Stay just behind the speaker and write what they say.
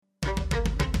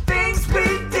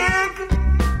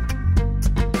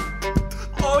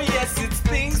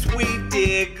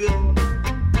dig.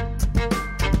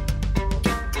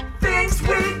 Things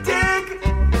we dig.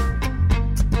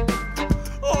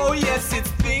 Oh yes, it's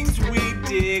things we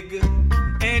dig.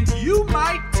 And you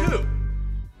might too.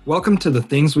 Welcome to the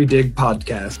Things We Dig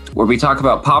podcast, where we talk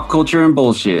about pop culture and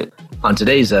bullshit. On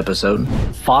today's episode,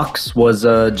 Fox was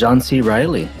John C.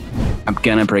 Reilly. I'm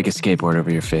gonna break a skateboard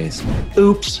over your face.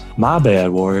 Oops, my bad,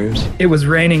 Warriors. It was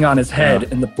raining on his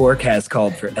head and the forecast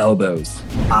called for elbows.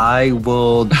 I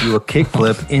will do a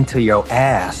kickflip into your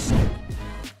ass.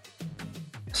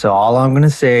 So all I'm going to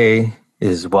say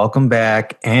is welcome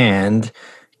back and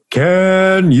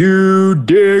can you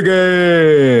dig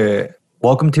it?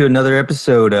 Welcome to another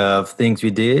episode of Things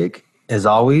We Dig. As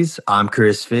always, I'm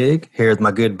Chris Fig, here with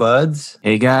my good buds.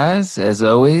 Hey guys, as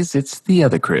always, it's the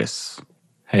other Chris.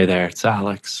 Hey there, it's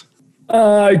Alex.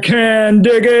 I can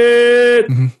dig it!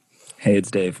 Hey,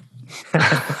 it's Dave.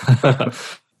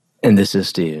 And this is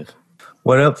Steve.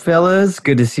 What up, fellas?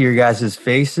 Good to see your guys'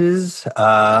 faces.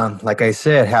 Like I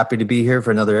said, happy to be here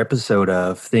for another episode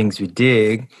of Things We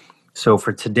Dig. So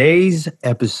for today's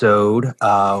episode,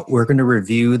 we're going to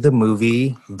review the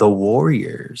movie The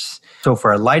Warriors. So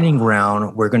for our lightning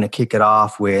round, we're going to kick it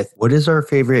off with what is our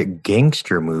favorite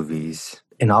gangster movies?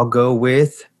 And I'll go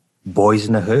with Boys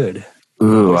in the Hood.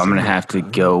 Ooh, I'm gonna have to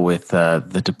go with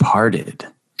The Departed.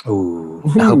 Ooh.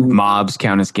 I hope mobs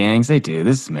count as gangs. They do.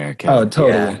 This is America. Oh,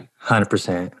 totally. Yeah,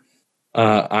 100%.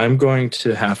 I'm going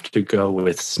to have to go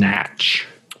with Snatch.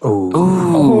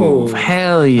 Ooh,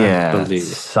 hell yeah. I believe.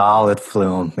 Solid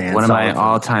film, man. One of my Solid film.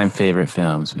 all-time favorite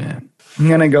films, man. I'm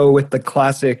going to go with the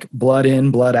classic Blood In,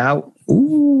 Blood Out.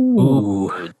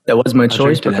 Ooh. That was my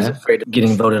choice, drink to but I was that. afraid of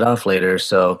getting voted off later,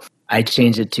 so I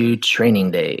changed it to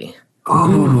Training Day.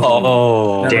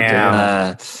 Oh,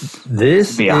 Damn.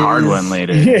 This Be a hard is one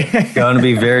later. going to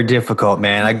be very difficult,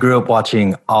 man. I grew up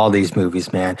watching all these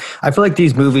movies, man. I feel like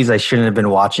these movies I shouldn't have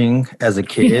been watching as a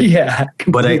kid. Yeah.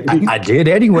 But I did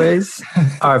anyways.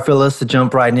 All right, fellas, to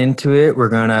jump right into it, we're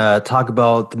going to talk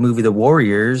about the movie The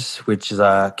Warriors, which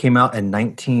came out in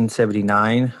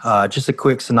 1979. Just a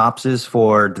quick synopsis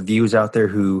for the viewers out there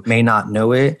who may not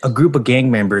know it. A group of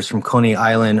gang members from Coney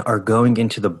Island are going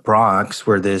into the Bronx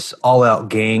where this all-out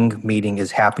gang meeting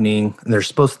is happening. And they're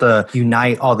supposed to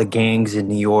unite all the gangs in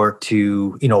New York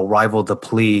to, rival the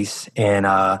police. And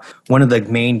one of the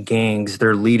main gangs,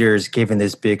 their leader is giving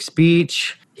this big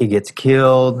speech. He gets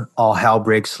killed. All hell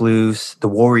breaks loose. The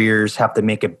Warriors have to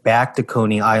make it back to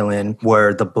Coney Island,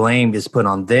 where the blame is put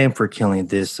on them for killing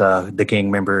the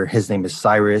gang member. His name is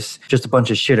Cyrus. Just a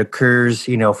bunch of shit occurs,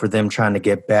 for them trying to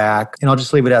get back. And I'll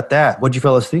just leave it at that. What'd you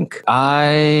fellas think?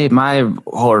 My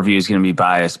whole review is going to be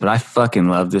biased, but I fucking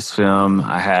love this film.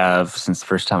 I have since the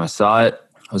first time I saw it.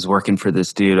 I was working for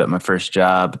this dude at my first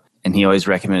job, and he always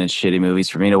recommended shitty movies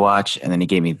for me to watch. And then he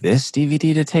gave me this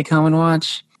DVD to take home and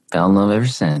watch. Fell in love ever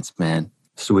since, man.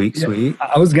 Sweet.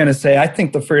 I was going to say, I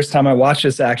think the first time I watched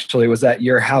this actually was at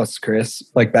your house, Chris,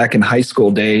 like back in high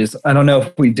school days. I don't know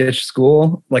if we ditched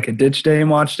school, like a ditch day and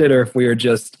watched it, or if we were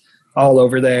just all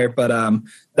over there. But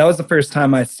that was the first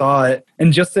time I saw it.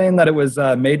 And just saying that it was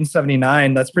made in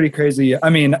 79, that's pretty crazy. I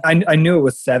mean, I knew it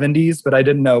was 70s, but I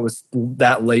didn't know it was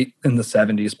that late in the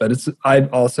 70s. But I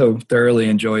also thoroughly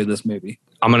enjoy this movie.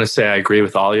 I'm going to say I agree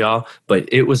with all y'all, but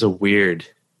it was a weird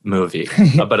movie.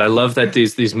 But I love that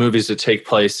these movies that take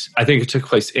place, I think it took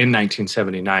place in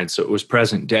 1979, so it was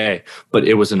present day, but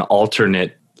it was an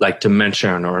alternate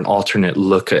dimension or an alternate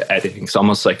look at editing. It's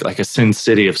almost like a Sin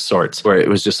City of sorts, where it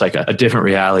was just like a different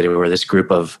reality where this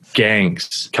group of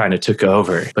gangs kind of took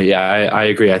over. But yeah, I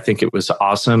agree. I think it was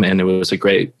awesome, and it was a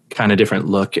great kind of different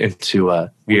look into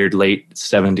a weird late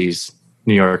 70s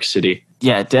New York City.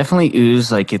 Yeah, it definitely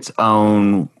oozed like its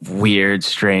own weird,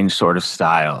 strange sort of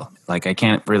style. Like, I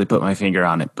can't really put my finger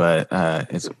on it, but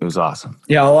it was awesome.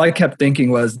 Yeah, all I kept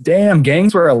thinking was, damn,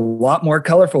 gangs were a lot more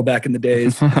colorful back in the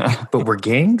days. But were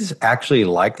gangs actually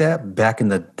like that back in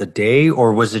the day?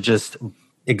 Or was it just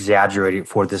exaggerated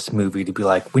for this movie to be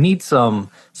like, we need some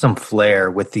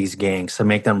flair with these gangs to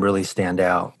make them really stand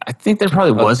out? I think there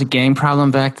probably was a gang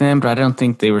problem back then, but I don't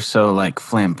think they were so like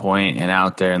flamboyant and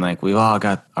out there and like we've all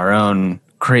got our own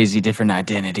crazy different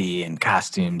identity and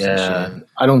costumes and shit.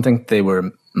 I don't think they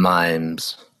were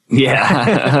mimes.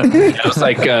 Yeah. It was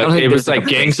like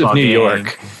Gangs of New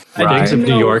York. Gangs of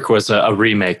New York was a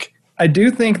remake. I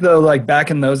do think, though, like back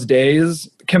in those days,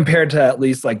 compared to at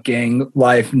least like gang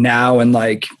life now and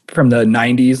like from the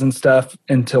 90s and stuff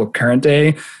until current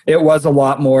day, it was a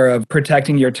lot more of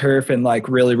protecting your turf and like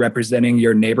really representing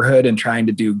your neighborhood and trying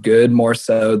to do good more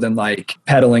so than like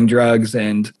peddling drugs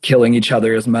and killing each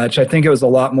other as much. I think it was a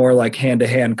lot more like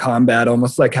hand-to-hand combat,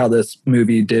 almost like how this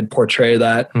movie did portray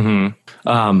that.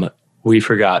 Mm-hmm. we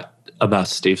forgot about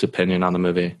Steve's opinion on the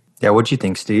movie. Yeah, what'd you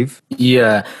think, Steve?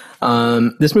 Yeah.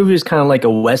 This movie is kind of like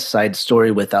a West Side Story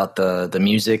without the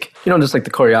music. Just like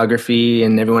the choreography,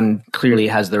 and everyone clearly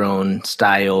has their own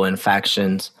style and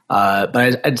factions. But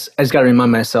I just got to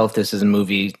remind myself this is a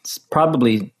movie.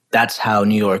 Probably that's how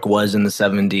New York was in the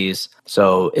 70s.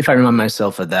 So if I remind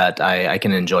myself of that, I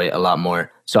can enjoy it a lot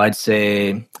more. So I'd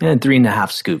say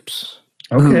 3.5 scoops.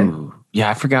 Okay. Ooh. Yeah,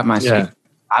 I forgot my Yeah. scoop.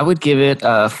 I would give it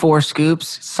 4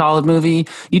 scoops. Solid movie.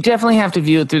 You definitely have to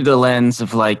view it through the lens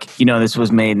of this was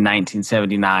made in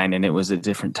 1979 and it was a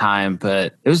different time,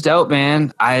 but it was dope,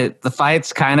 man. The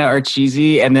fights kind of are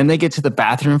cheesy, and then they get to the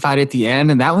bathroom fight at the end,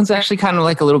 and that one's actually kind of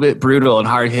like a little bit brutal and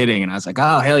hard hitting. And I was like,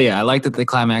 oh hell yeah, I like that they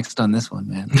climaxed on this one,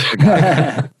 man.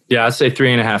 Yeah, I'd say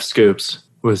 3.5 scoops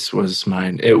was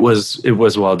mine. It was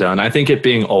well done. I think it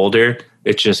being older,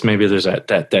 it's just maybe there's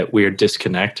that weird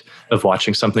disconnect of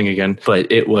watching something again,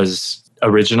 but it was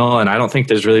original, and I don't think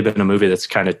there's really been a movie that's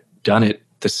kind of done it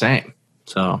the same.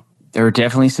 So There were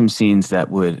definitely some scenes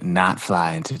that would not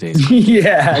fly in today's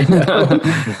Yeah, I know.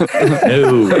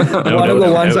 no, One of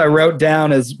the ones I wrote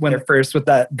down is when they're first with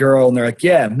that girl, and they're like,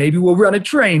 "Yeah, maybe we'll run a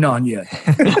train on you."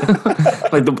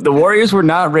 Like the Warriors were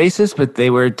not racist, but they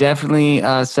were definitely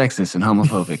sexist and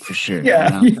homophobic for sure.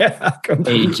 Yeah, you know? yeah,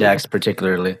 completely. Ajax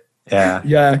particularly. Yeah.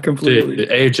 Yeah, completely.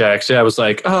 Dude, Ajax, yeah, I was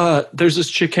like, there's this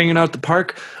chick hanging out at the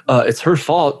park. It's her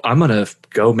fault. I'm going to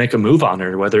go make a move on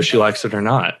her, whether she likes it or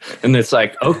not. And it's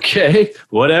like, okay,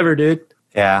 whatever, dude.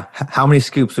 Yeah. How many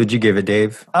scoops would you give it,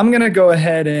 Dave? I'm going to go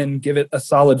ahead and give it a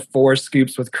solid 4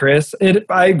 scoops with Chris.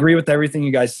 I agree with everything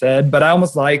you guys said, but I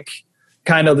almost like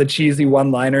kind of the cheesy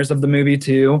one-liners of the movie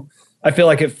too. I feel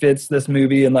like it fits this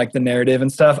movie and like the narrative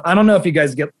and stuff. I don't know if you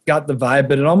guys got the vibe,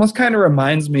 but it almost kind of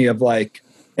reminds me of like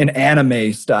an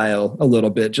anime style a little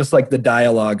bit, just like the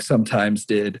dialogue sometimes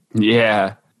did.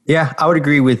 Yeah. Yeah, I would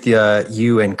agree with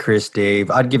you and Chris, Dave.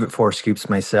 I'd give it 4 scoops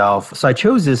myself. So I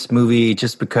chose this movie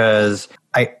just because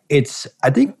it's I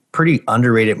think pretty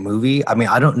underrated movie. I mean,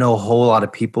 I don't know a whole lot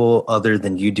of people other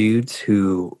than you dudes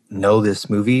who know this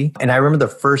movie. And I remember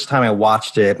the first time I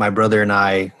watched it, my brother and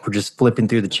I were just flipping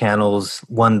through the channels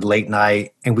one late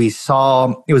night, and we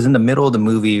saw it was in the middle of the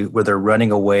movie where they're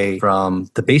running away from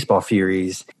the baseball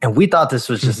Furies. And we thought this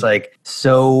was just like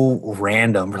so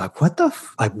random. We're like,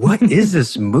 what is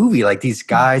this movie? Like these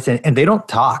guys, and they don't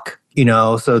talk. You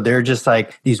know, so they're just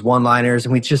like these one-liners,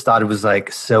 and we just thought it was like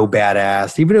so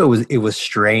badass. Even though it was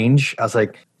strange, I was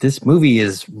like, this movie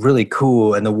is really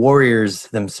cool. And the Warriors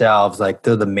themselves, like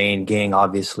they're the main gang,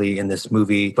 obviously, in this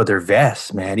movie. But their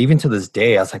vests, man, even to this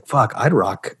day, I was like, fuck, I'd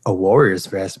rock a Warriors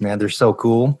vest, man. They're so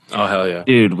cool. Oh, hell yeah.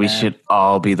 Dude, we should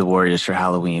all be the Warriors for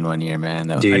Halloween one year, man.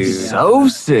 That would be Dude. so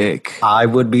sick. I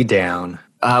would be down.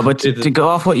 But to go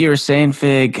off what you were saying,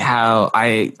 Fig, how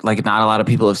not a lot of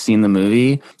people have seen the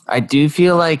movie. I do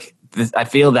feel like I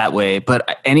feel that way,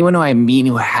 but anyone who I meet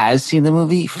who has seen the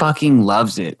movie fucking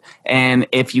loves it. And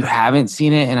if you haven't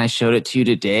seen it and I showed it to you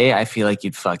today, I feel like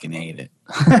you'd fucking hate it.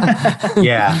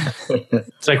 Yeah.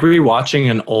 It's like rewatching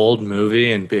an old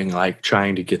movie and being like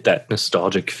trying to get that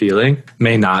nostalgic feeling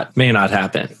may not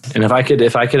happen. And if I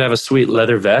could have a sweet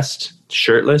leather vest,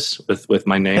 shirtless with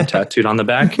my name tattooed on the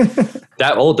back,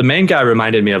 the main guy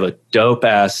reminded me of a dope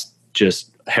ass just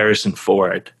Harrison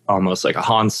Ford, almost like a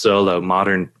Han Solo,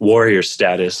 modern warrior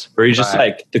status, where he's just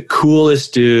like the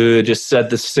coolest dude, just said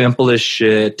the simplest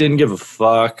shit, didn't give a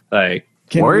fuck. Like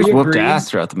Warriors we whooped agree? ass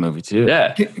throughout the movie too.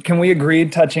 Yeah. Can we agree,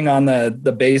 touching on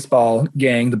the baseball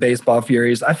gang, the baseball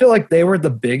Furies? I feel like they were the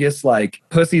biggest like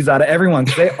pussies out of everyone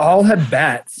because they all had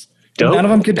bats. Dope None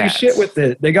of them could bats. do shit with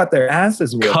it. They got their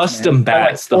asses whipped. Custom man. By, like,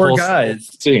 bats, the 4 whole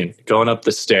guys. scene, going up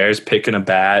the stairs, picking a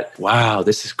bat. Wow,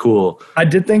 this is cool. I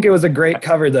did think it was a great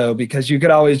cover though, because you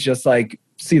could always just like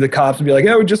see the cops and be like,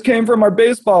 "Oh, we just came from our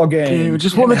baseball game. We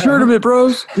just won the tournament,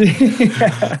 bros."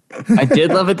 Yeah. I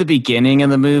did love at the beginning of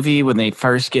the movie when they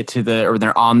first get to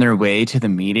they're on their way to the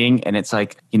meeting, and it's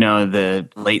like, you know, the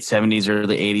late 70s,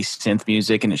 early 80s synth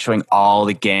music, and it's showing all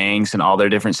the gangs and all their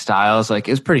different styles. Like,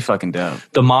 it was pretty fucking dope.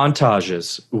 The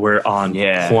montages were on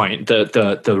point.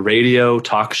 The radio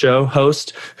talk show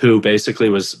host, who basically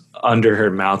was under her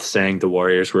mouth saying the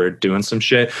Warriors were doing some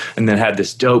shit, and then had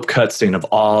this dope cutscene of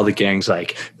all the gangs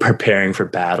like preparing for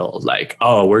battle, like,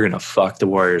 oh, we're gonna fuck the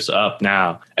Warriors up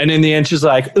now. And in the end, she's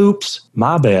like, oops,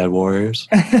 my bad, Warriors.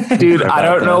 Dude, I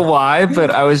don't know why, but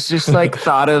I was just like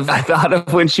I thought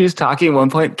of when she was talking at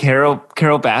one point, Carol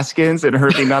Baskins, and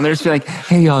her being down there just being like,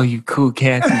 "Hey, all you cool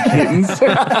cats and kittens."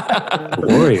 The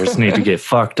Warriors need to get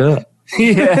fucked up.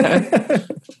 Yeah.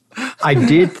 I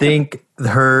did think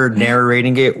her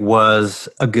narrating it was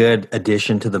a good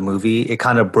addition to the movie. It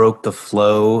kind of broke the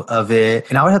flow of it.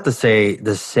 And I would have to say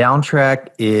the soundtrack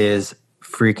is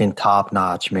freaking top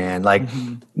notch, man. Like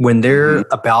when they're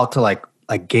about to like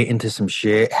get into some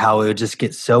shit, how it would just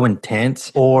get so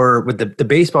intense. Or with the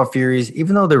Baseball Furies,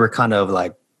 even though they were kind of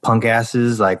like punk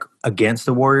asses like against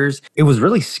the Warriors, it was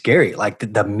really scary. Like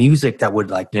the music that would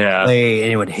like play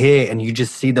and it would hit, and you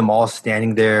just see them all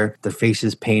standing there, their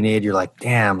faces painted. You're like,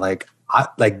 damn, like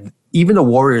even the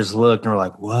Warriors looked and were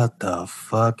like, what the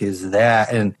fuck is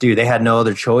that? And dude, they had no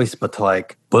other choice but to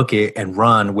like book it and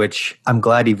run, which I'm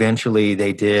glad eventually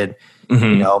they did.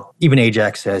 You know, even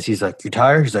Ajax says, he's like, you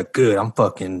tired? He's like, good. I'm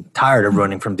fucking tired of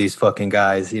running from these fucking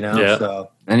guys, you know? Yeah. So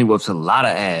And he whoops a lot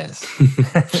of ass.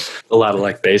 A lot of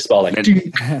like baseball, like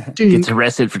Gets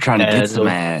arrested for trying to get some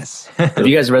ass. Have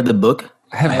you guys read the book?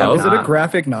 I have Is it a not.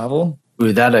 graphic novel?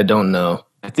 Ooh, that I don't know.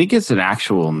 I think it's an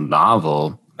actual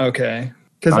novel. Okay.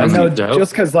 Because I Sounds know dope.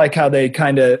 just because like how they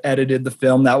kind of edited the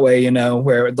film that way, you know,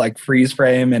 where it would like freeze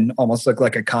frame and almost look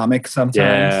like a comic sometimes.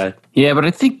 yeah. Yeah, but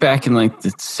I think back in like the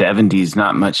 70s,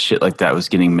 not much shit like that was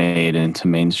getting made into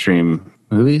mainstream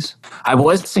movies. I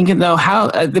was thinking though, how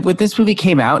when this movie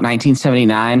came out,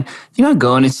 1979, you know,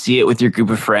 going to see it with your group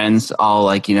of friends, all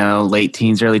like, you know, late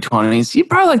teens, early 20s, you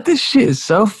probably like, this shit is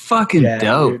so fucking Yeah,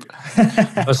 dope.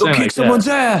 I was Go saying, kick like, someone's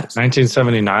yeah. ass.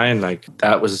 1979, like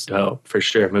that was dope for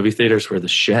sure. Movie theaters were the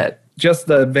shit. Just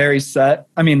the very set.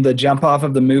 I mean, the jump off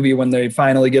of the movie when they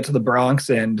finally get to the Bronx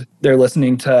and they're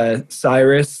listening to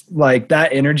Cyrus, like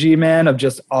that energy, man, of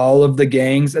just all of the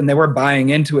gangs, and they were buying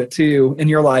into it too. And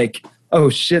you're like, oh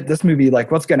shit, this movie,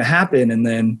 like, what's going to happen? And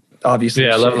then obviously,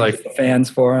 Yeah, I love, like- the fans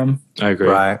for him. I agree.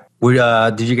 right.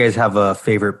 Did you guys have a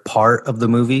favorite part of the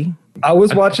movie? I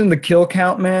was watching the kill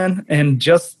count, man, and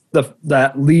just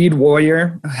that lead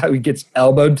warrior, how he gets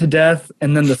elbowed to death,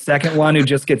 and then the second one who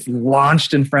just gets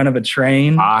launched in front of a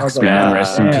train. I was Fox, like, man, "Ah,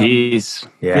 rest in damn." peace.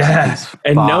 Yeah.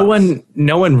 And Fox.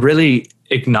 no one really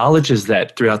acknowledges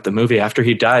that throughout the movie after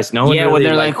he dies. No one Yeah, really, when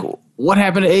they're like, what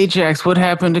happened to Ajax? What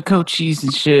happened to Cochise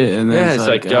and shit? And then yeah, it's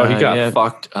like, yo, he got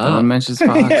fucked No one up. mentions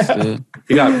Fox, dude.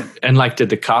 He got, and like, did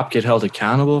the cop get held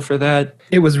accountable for that?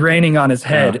 It was raining on his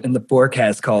head, and the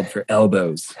forecast called for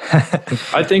elbows.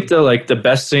 I think the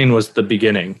best scene was the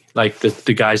beginning, like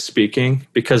the guy speaking,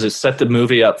 because it set the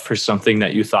movie up for something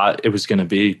that you thought it was going to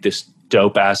be, this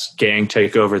dope ass gang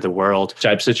take over the world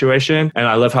type situation. And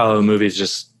I love how a movie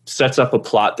just sets up a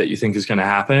plot that you think is going to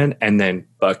happen, and then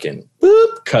fucking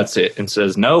boop, cuts it and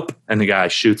says nope, and the guy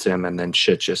shoots him, and then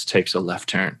shit just takes a left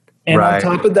turn. And Right.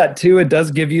 on top of that, too, it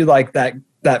does give you like that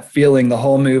feeling, the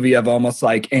whole movie, of almost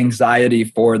like anxiety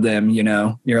for them, you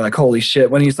know? You're like, holy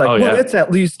shit. When he's like, Oh, well, yeah. it's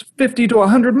at least 50 to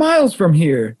 100 miles from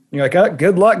here. You're like, oh,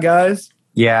 good luck, guys.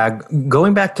 Yeah,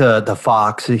 going back to the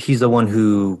Fox, he's the one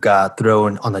who got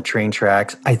thrown on the train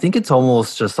tracks. I think it's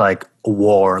almost just like a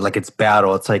war, like it's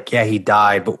battle. It's like, yeah, he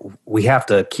died, but we have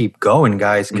to keep going,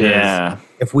 guys, because Yeah.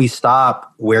 if we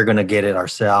stop, we're going to get it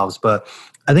ourselves. But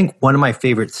I think one of my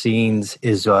favorite scenes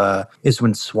is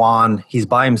when Swan, he's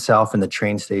by himself in the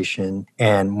train station,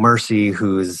 and Mercy,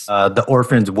 who's the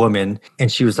orphan's woman,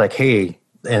 and she was like, hey,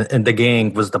 and the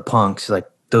gang was the punks, like,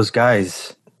 those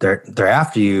guys, they're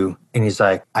after you. And he's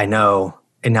like, I know.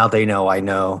 And now they know I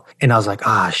know. And I was like,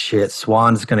 shit,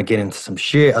 Swan's going to get into some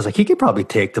shit. I was like, he could probably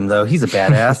take them, though. He's a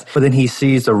badass. But then he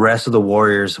sees the rest of the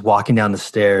Warriors walking down the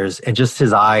stairs, and just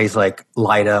his eyes like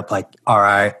light up like, all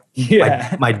right,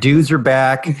 Yeah. my dudes are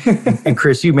back. And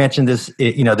Chris, you mentioned this,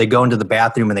 they go into the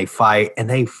bathroom and they fight, and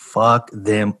they fuck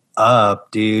them up,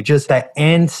 dude. Just that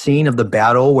end scene of the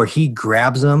battle where he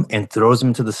grabs him and throws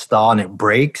him to the stall and it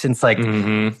breaks, and it's like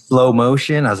slow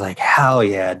motion. I was like, hell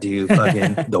yeah, dude.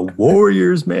 Fucking the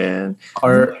Warriors, man.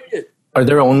 Are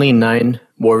there only 9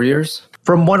 warriors?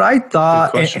 From what I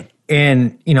thought, Good question.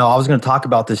 and I was going to talk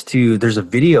about this too. There's a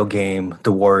video game,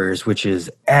 The Warriors, which is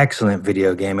excellent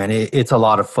video game, and it's a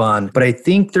lot of fun. But I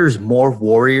think there's more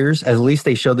Warriors. At least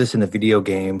they showed this in the video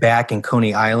game back in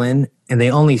Coney Island, and they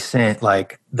only sent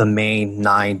like the main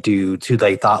 9 dudes who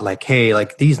they thought like, hey,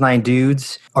 like these 9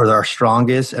 dudes are our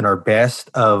strongest and our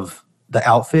best of the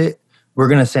outfit. We're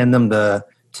going to send them to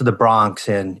the Bronx,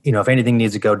 and if anything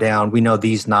needs to go down, we know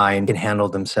these 9 can handle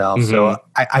themselves. So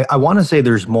I want to say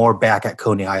there's more back at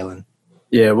Coney Island.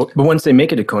 Yeah, but once they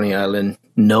make it to Coney Island,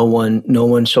 no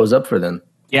one shows up for them.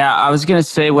 Yeah, I was gonna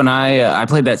say when I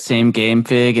played that same game,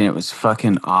 Fig, and it was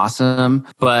fucking awesome.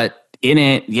 But in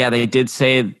it, yeah, they did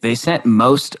say they sent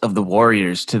most of the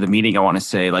Warriors to the meeting. I want to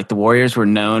say, like, the Warriors were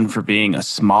known for being a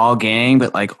small gang,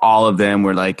 but like all of them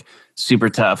were like super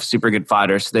tough, super good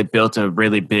fighters. So they built a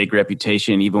really big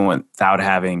reputation even without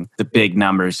having the big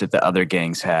numbers that the other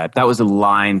gangs had. That was a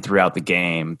line throughout the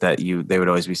game that they would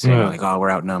always be saying like, oh,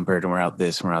 we're outnumbered and we're out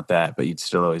this and we're out that, but you'd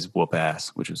still always whoop ass,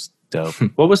 which was dope.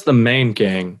 What was the main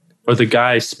gang? Or the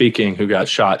guy speaking who got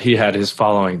shot, he had his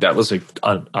following. That was the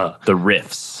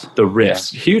Riffs. The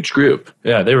Riffs. Yeah. Huge group.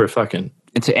 Yeah, they were fucking...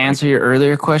 And to answer your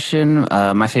earlier question,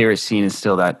 my favorite scene is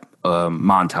still that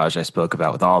montage I spoke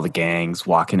about with all the gangs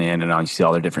walking in and you see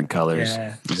all their different colors.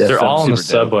 Yeah. They're all on the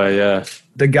subway, yeah.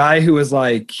 The guy who was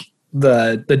like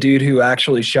the dude who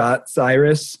actually shot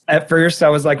Cyrus. At first, I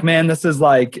was like, man, this is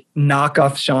like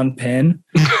knockoff Sean Penn.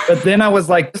 But then I was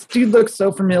like, this dude looks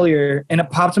so familiar. And it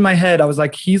popped in my head. I was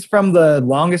like, he's from The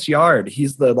Longest Yard.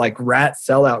 He's the like rat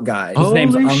sellout guy. His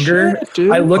name's Unger.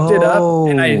 I looked it up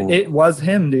and it was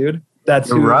him, dude. That's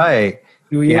You're right.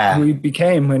 Who he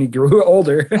became when he grew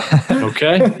older.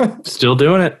 Okay. Still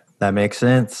doing it. That makes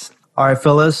sense. All right,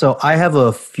 fellas. So I have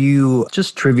a few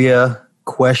just trivia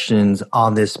questions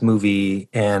on this movie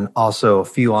and also a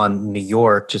few on New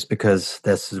York, just because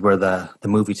this is where the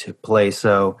movie took place.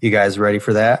 So you guys ready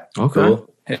for that? Okay.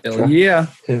 Cool. Hell yeah.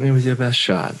 Hit me with your best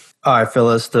shot. All right,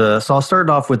 fellas. So I'll start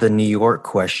off with a New York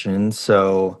question.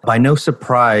 So by no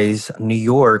surprise, New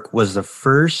York was the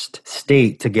first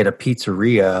state to get a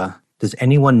pizzeria. Does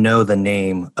anyone know the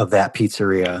name of that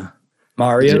pizzeria?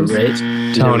 Mario's.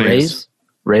 Tony's.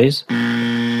 Ray's?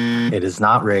 It is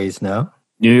not Ray's, no.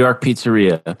 New York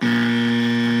Pizzeria.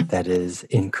 That is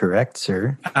incorrect,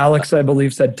 sir. Alex, I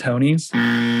believe, said Tony's.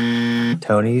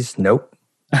 Tony's, nope.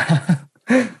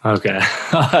 Okay.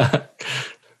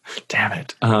 Damn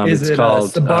it. Is it called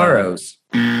Sbarro's?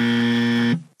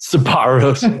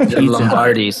 Sbarro's. The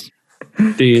Lombardi's.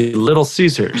 The Little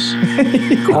Caesars.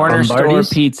 Corner store Lombardi's?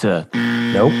 pizza.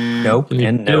 Nope,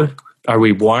 and no. Are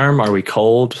we warm? Are we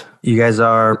cold? You guys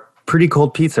are pretty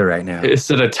cold pizza right now. Is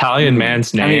it Italian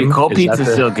man's I name? mean, cold Is that pizza's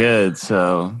the- still good,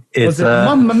 so... It's Was it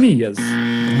Mamma Mia's?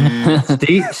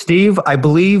 Steve, I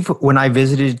believe when I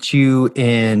visited you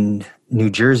in New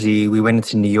Jersey, we went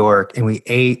into New York and we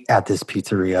ate at this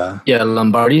pizzeria. Yeah,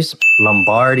 Lombardi's.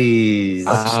 Lombardi's.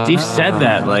 Steve said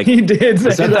that, like... He did.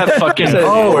 Is that fucking...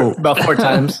 Oh, About 4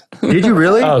 times. did you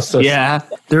really? Oh, so Yeah.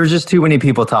 There was just too many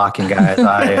people talking, guys.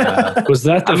 was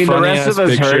that the I mean, the funny rest ass of us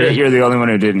picture? heard it. You're the only one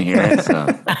who didn't hear it, so...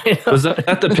 Was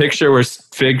that the picture where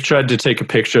Fig tried to take a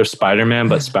picture of Spider-Man,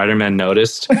 but Spider-Man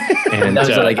noticed? And That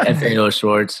was like F.A.O.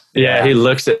 Schwartz. yeah, he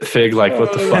looks at Fig like,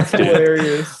 "What the fuck, dude?"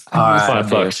 Hilarious. All right.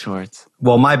 $5. Shorts.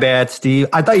 Well, my bad, Steve.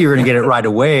 I thought you were going to get it right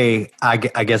away. I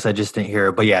guess I just didn't hear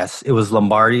it. But yes, it was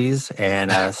Lombardi's.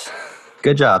 And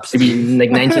good job, Steve. Maybe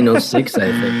like 1906,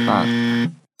 I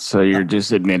think. So you're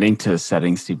just admitting to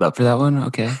setting Steve up for that one?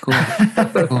 Okay, cool.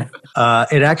 Cool.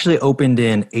 It actually opened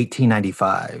in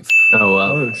 1895. Oh,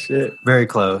 wow. Oh, shit. Very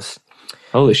close.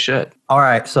 Holy shit! All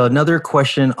right. So another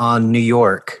question on New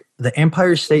York. The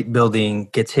Empire State Building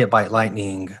gets hit by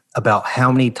lightning about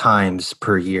how many times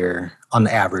per year on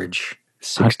average?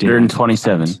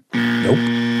 127.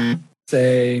 Nope.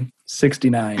 Say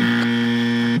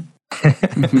 69.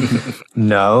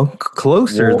 No.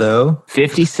 Closer, though.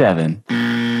 57.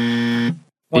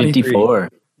 54.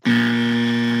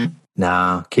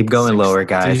 Nah. Keep going lower,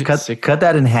 guys. Cut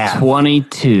that in half.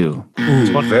 22.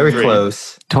 Ooh, very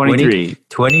close. 23.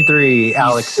 23.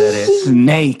 Alex said it.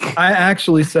 Snake. I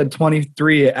actually said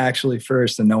 23 actually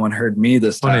first, and no one heard me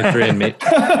this time. 23 and me.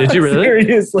 Did you really?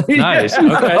 Seriously? Nice.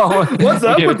 Yeah. Okay. What's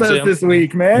up Give with it to us him. this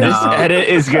week, man? No. This edit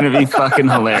is going to be fucking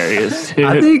hilarious, dude.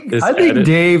 I think This edit.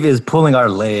 Dave is pulling our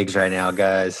legs right now,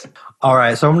 guys. All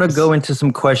right, so I'm going to go into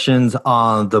some questions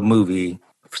on the movie.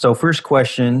 So first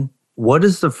question, what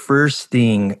is the first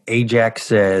thing Ajax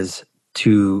says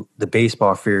to the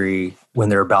baseball fairy when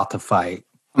they're about to fight?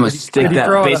 I'm going to stick Did he that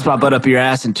throw it? baseball butt up your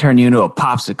ass and turn you into a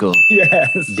popsicle. Yes.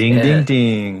 Ding, Yeah. ding,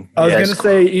 ding. I was Yes. going to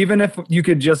say, even if you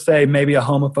could just say maybe a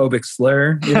homophobic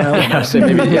slur, you know? So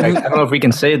maybe, yeah, I don't know if we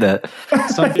can say that.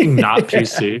 Something not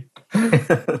PC.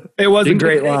 It was a Ding,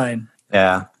 great ding, ding. line.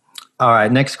 Yeah. All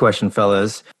right, next question,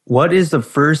 fellas. What is the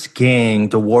first gang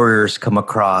the Warriors come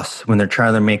across when they're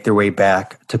trying to make their way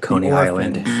back to Coney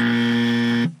Orphans.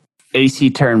 Island? AC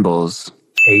Turnbulls.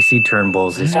 AC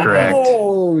Turnbulls is correct.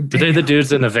 Oh, Were they the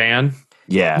dudes in the van?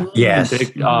 Yeah. Yes.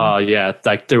 Oh, yeah.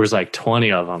 Like there was like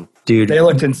 20 of them. Dude, they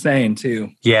looked insane,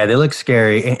 too. yeah, they look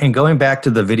scary. And going back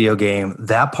to the video game,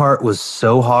 that part was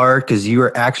so hard because you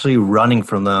were actually running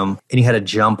from them and you had to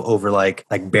jump over like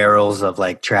barrels of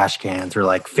like trash cans or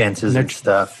like fences and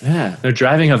stuff. Yeah. They're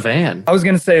driving a van. I was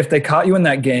going to say, if they caught you in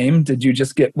that game, would you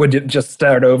just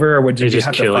start over or would They you just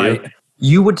have to kill you. fight?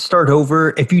 You would start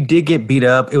over. If you did get beat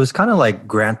up, it was kind of like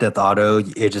Grand Theft Auto.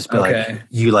 It'd just be like,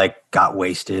 you like got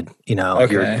wasted, you know.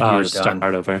 Okay. You're done.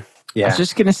 Start over. Yeah. I was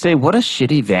just going to say, what a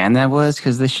shitty van that was,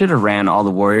 because they should have ran all the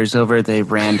Warriors over. They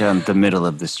ran down the middle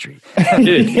of the street.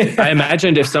 Dude, I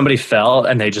imagined if somebody fell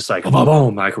and they just like,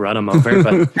 boom, like run them over.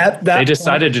 But they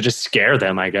decided to just scare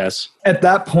them, I guess. At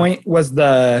that point, was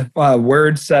the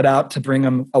word set out to bring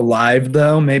them alive,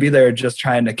 though? Maybe they're just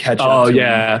trying to catch up. Oh, to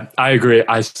yeah. them. I agree.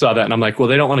 I saw that and I'm like, well,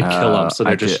 they don't want to kill them, so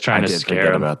they're just trying to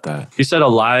scare them. About that. You said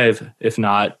alive, if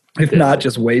not,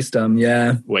 just waste them.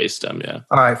 Yeah. waste them. Yeah.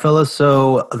 All right, fellas.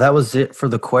 So that was it for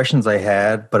the questions I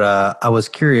had. But I was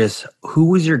curious,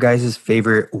 who was your guys'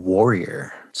 favorite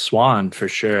warrior? Swan for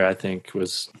sure, I think,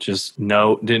 was just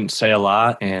didn't say a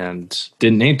lot and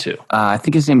didn't need to. I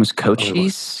think his name was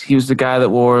Cochise. He was the guy that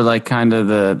wore like kind of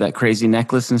that crazy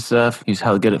necklace and stuff. He was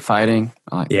hella good at fighting.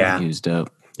 Yeah. He was dope.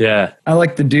 Yeah. I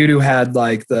like the dude who had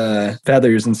like the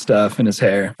feathers and stuff in his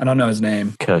hair. I don't know his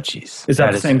name. Cochise. Is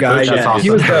that the same guy? That's Yeah. awesome. He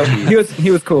was dope.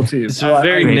 He was cool too. It's a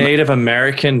very Native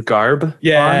American garb.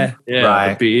 Yeah. Yeah.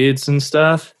 Right. The beads and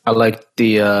stuff. I like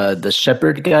the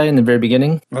shepherd guy in the very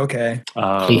beginning. Okay.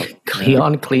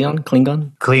 Klingon. Cleon.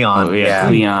 Oh, yeah. Yeah.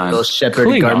 Cleon. Little shepherd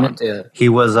Klingon. garment. Yeah. He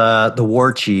was the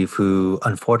war chief who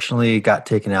unfortunately got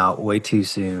taken out way too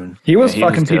soon. He was Yeah, he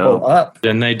was fucking people dope. up.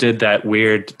 Then they did that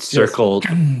weird circle.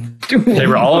 They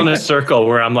were all in a circle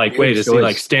where I'm like, wait, is he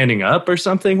like standing up or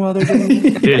something while they're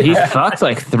doing it? Dude, he fucked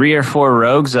like 3 or 4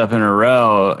 rogues up in a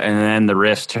row, and then the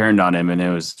rift turned on him, and it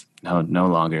was no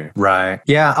longer. Right.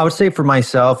 Yeah, I would say for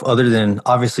myself, other than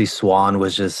obviously Swan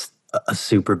was just a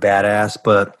super badass,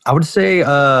 but I would say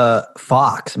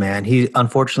Fox, man. He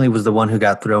unfortunately was the one who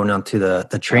got thrown onto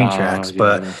the train tracks,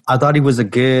 but I thought he was a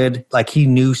good, like he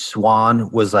knew Swan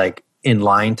was like in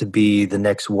line to be the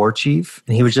next war chief,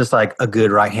 and he was just like a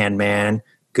good right-hand man,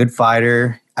 good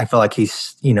fighter. I felt like he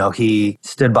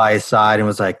stood by his side and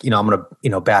was like, I'm going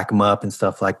to, back him up and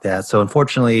stuff like that. So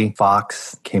unfortunately,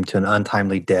 Fox came to an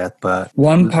untimely death. But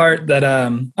one part that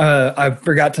I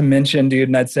forgot to mention, dude,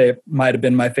 and I'd say it might have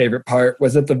been my favorite part,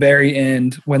 was at the very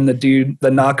end when the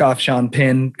knockoff Sean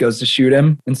Penn goes to shoot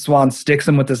him and Swan sticks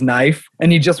him with his knife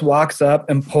and he just walks up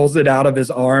and pulls it out of his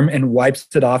arm and wipes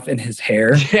it off in his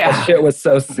hair. Yeah. That shit was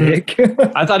so sick.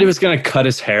 I thought he was going to cut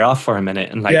his hair off for a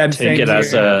minute and take it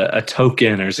as a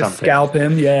token or Just something. scalp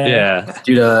him, yeah. Yeah.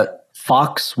 Dude,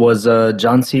 Fox was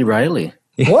John C. Reilly.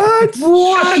 What?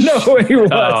 No, he was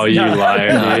Oh, you not. liar,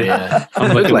 No, dude. yeah.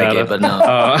 I'm Looked looking like at it, but no.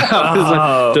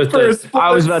 I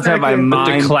was about to have my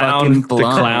mind the fucking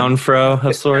blown. clown fro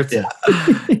of sorts. Yeah.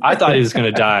 I thought he was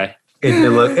going to die.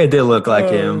 it did look like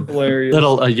him. Hilarious.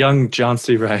 A young John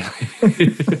C. Reilly.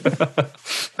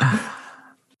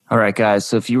 All right, guys.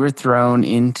 So if you were thrown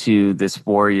into this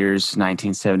Warriors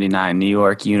 1979 New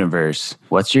York universe,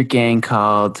 what's your gang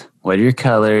called? What are your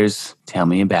colors? Tell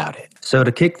me about it. So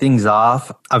to kick things off,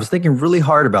 I was thinking really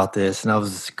hard about this and I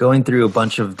was going through a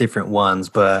bunch of different ones,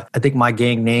 but I think my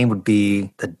gang name would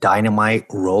be the Dynamite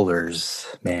Rollers,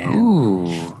 man.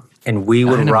 Ooh. And we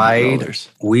would Dynamite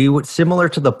Rollers. Similar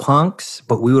to the Punks,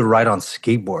 but we would ride on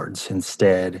skateboards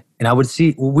instead. And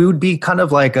we would be kind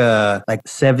of like a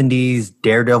 70s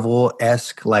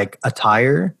Daredevil-esque like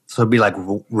attire. So it'd be like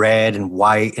red and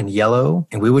white and yellow.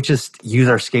 And we would just use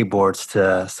our skateboards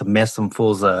to mess some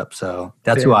fools up. So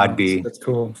that's who I'd be. That's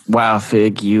cool. Wow,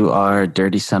 Fig, you are a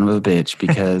dirty son of a bitch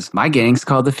because my gang's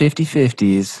called the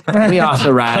 50-50s. We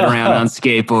also ride around on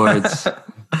skateboards.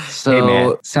 So, Hey,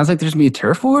 man. sounds like there's going to be a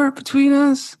turf war between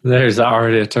us. There's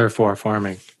already a turf war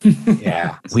forming.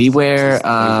 Yeah. We wear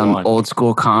on. old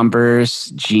school Converse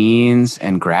jeans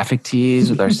and graphic tees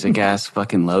with our sick ass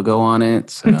fucking logo on it.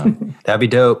 So That'd be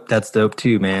dope. That's dope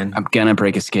too, man. I'm going to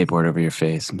break a skateboard over your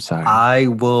face. I'm sorry. I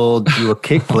will do a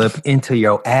kickflip into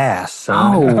your ass,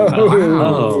 son.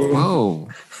 Oh, whoa.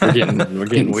 We're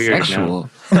getting weird sexual.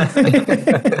 now.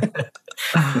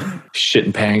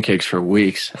 Shitting pancakes for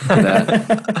weeks after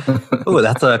that. Oh,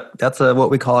 that's a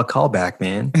what we call a callback,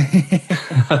 man.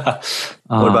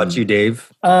 What about you,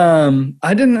 Dave?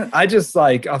 I just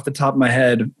like off the top of my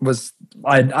head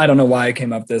I don't know why I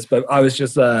came up with this, but I was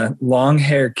just long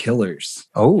hair killers.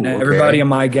 Oh, And okay. everybody in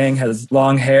my gang has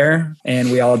long hair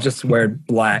and we all just wear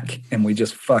black and we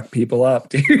just fuck people up,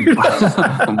 dude.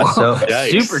 So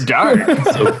Yikes. Super dark.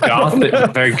 So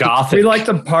gothic, very gothic. We like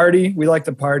to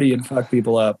party and fuck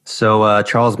people up. So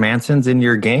Charles Manson's in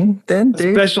your gang then,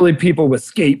 Dave? Especially people with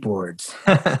skateboards.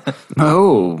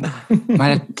 Oh, might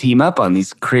have to team up on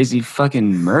these crazy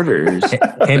fucking murders.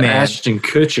 Hey, man. Ashton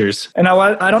Kutchers. And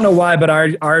I don't know why, but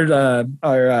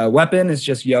our weapon is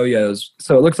just yo-yos.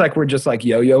 So it looks like we're just like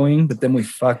yo-yoing, but then we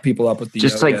fuck people up with the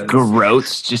Just yo-yos. like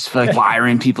groats, just like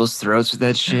wiring people's throats with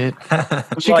that shit.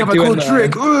 Check like out my doing cool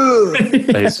trick.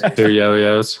 Ugh. They're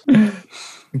yo-yos.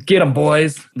 Get them,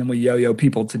 boys. And then we yo-yo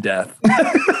people to death.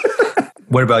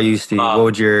 What about you, Steve? What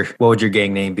would your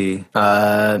gang name be?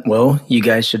 Well, you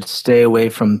guys should stay away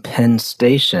from Penn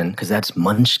Station because that's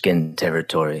Munchkin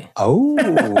territory. Oh,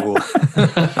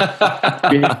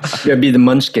 You're gonna be the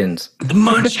Munchkins. The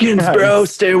Munchkins, bro.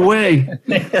 Stay away.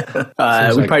 We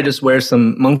probably just wear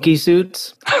some monkey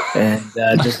suits and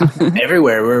just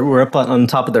everywhere. We're up on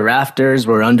top of the rafters.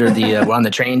 We're under the we're on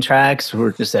the train tracks.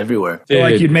 We're just everywhere. So,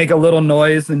 like Dude. you'd make a little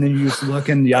noise and then you just look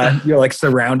and you're like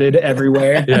surrounded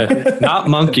everywhere. Yeah, not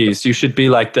monkeys. You should be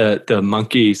like the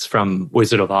monkeys from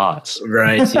Wizard of Oz.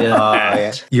 Right? Yeah.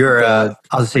 yeah. Your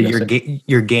I'll say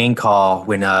your gang call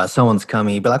when someone's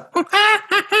coming. You'd be like,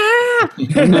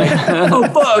 Oh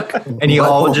fuck! and you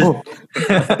all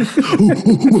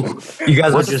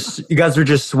just you guys would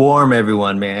just swarm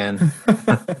everyone, man.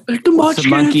 What's the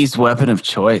monkey's weapon of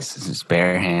choice? Is his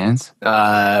bare hands?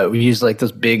 We use like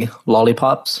those big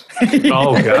lollipops.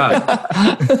 Oh god!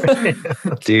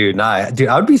 Dude,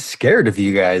 I would be scared of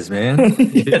you guys, man.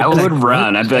 I would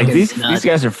run. I'd be like, these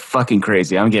guys are fucking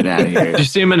crazy. I'm getting out of here. You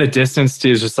see him in a distance,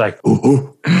 dude. Just like,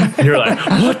 ooh. And you're like,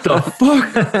 what the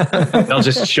fuck? They'll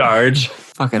just charge.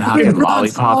 Fucking hucking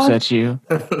lollipops at you.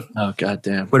 Oh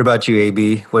goddamn! What about you,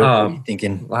 AB? What are you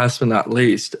thinking? Last but not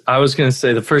least, I was gonna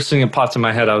say the first thing that popped in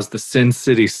my head, I was the Sin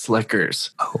City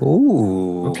Slickers.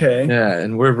 Oh, Okay. Yeah,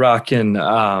 and we're rocking.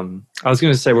 I was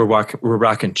gonna say we're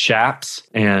rocking chaps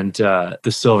and the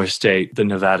Silver State, the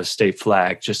Nevada State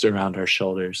flag, just around our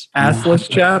shoulders. Assless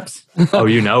chaps. Oh,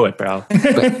 you know it, bro.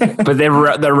 But they're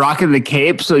rocking the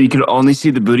cape, so you can only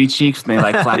see the booty cheeks, and they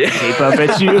like flap the cape up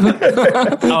at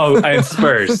you. Oh, and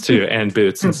spurs too, and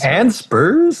boots and and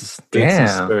Spurs. boots and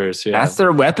Damn. spurs. Yeah, That's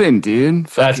their weapon, dude.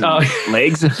 That's- Fucking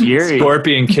legs of fury.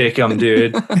 Scorpion kick 'em,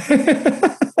 dude.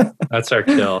 That's our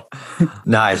kill.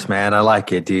 Nice, man. I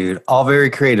like it, dude. All very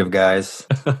creative, guys.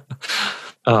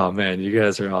 Oh man, you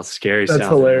guys are all scary. That's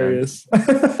sounding, man. hilarious.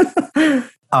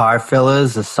 All right,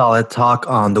 fellas, a solid talk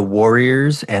on the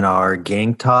Warriors and our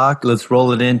gang talk. Let's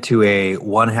roll it into a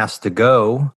one has to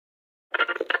go.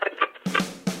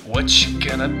 What you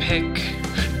gonna pick?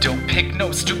 Don't pick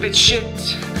no stupid shit,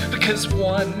 because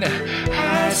one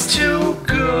has to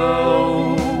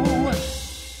go.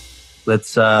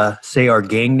 Let's say our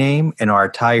gang name and our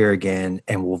attire again,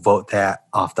 and we'll vote that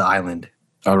off the island.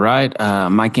 All right.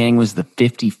 My gang was the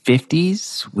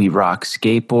 50/50s. We rock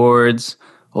skateboards,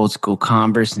 old school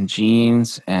Converse and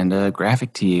jeans, and a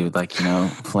graphic tee with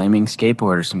flaming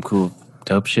skateboard or some cool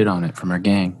dope shit on it from our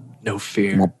gang. No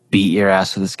fear. We'll beat your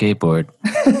ass with a skateboard.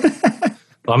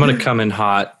 Well, I'm going to come in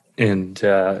hot and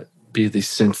be the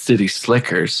Sin City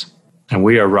Slickers. And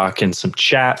we are rocking some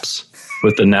chaps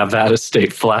with the Nevada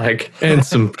State flag and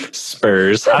some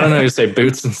spurs. I don't know how to say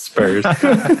boots and spurs.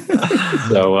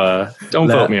 So don't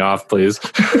vote me off, please.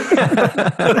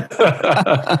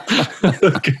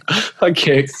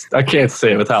 I can't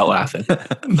say it without laughing.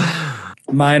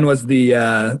 Mine was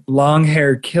the long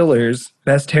hair killers,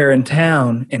 best hair in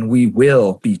town, and we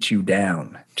will beat you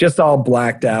down. Just all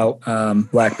blacked out,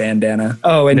 black bandana.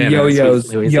 Oh, and Bandana,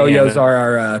 yo-yos. Louisiana. Yo-yos are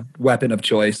our weapon of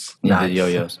choice. Yeah, the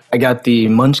yo-yos. I got the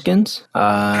Munchkins.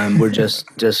 We're just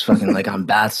fucking like on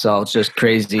bath salts, just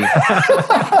crazy.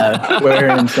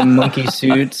 Wearing some monkey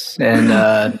suits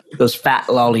and those fat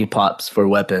lollipops for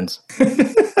weapons.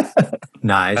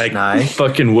 Nice, Like nice.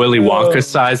 fucking Willy Wonka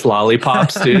sized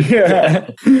lollipops, dude. Yeah.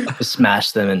 Just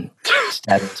smash them and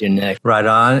stab into your neck. Right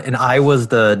on. And I was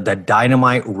the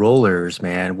dynamite rollers,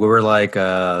 man. We were like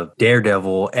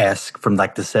Daredevil-esque from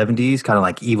like the 70s, kind of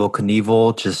like Evel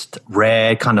Knievel, just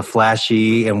red, kind of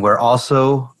flashy. And we're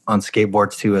also on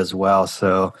skateboards too as well.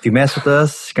 So if you mess with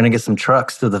us, you're going to get some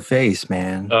trucks to the face,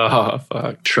 man. Oh,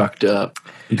 fuck. Trucked up.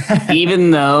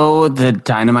 Even though the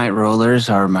dynamite rollers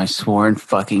are my sworn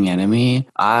fucking enemy,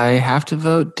 I have to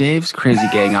vote Dave's crazy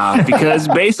gang off because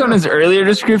based on his earlier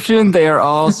description, they are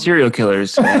all serial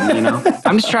killers. And,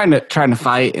 I'm just trying to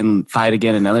fight and fight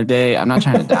again another day. I'm not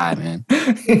trying to die, man.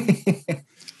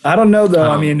 I don't know, though.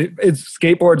 I mean, it's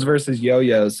skateboards versus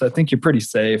yo-yos, so I think you're pretty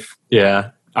safe.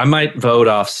 Yeah. I might vote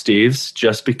off Steve's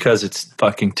just because it's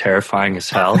fucking terrifying as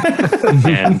hell.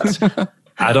 And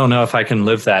I don't know if I can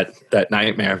live that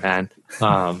nightmare, man.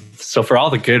 So for all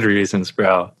the good reasons,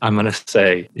 bro, I'm going to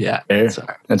say, yeah. Fair.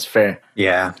 That's fair.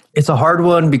 Yeah. It's a hard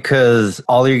one because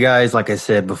all you guys, like I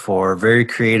said before, very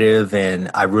creative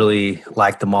and I really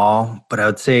like them all. But I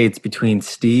would say it's between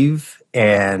Steve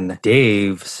and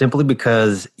Dave simply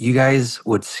because you guys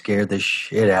would scare the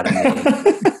shit out of me.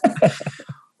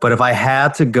 But if I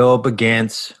had to go up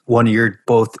against one of your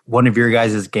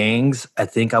guys' gangs, I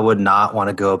think I would not want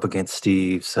to go up against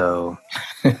Steve. So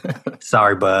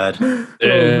sorry, bud.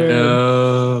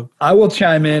 I will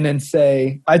chime in and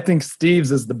say I think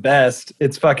Steve's is the best.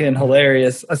 It's fucking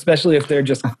hilarious, especially if they're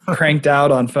just cranked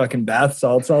out on fucking bath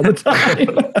salts all the time.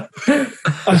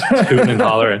 Hooting and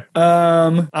hollering.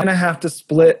 I'm gonna have to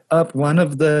split up one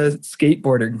of the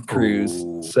skateboarder crews.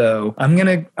 Ooh. So I'm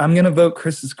gonna vote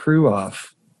Chris's crew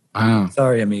off. Wow.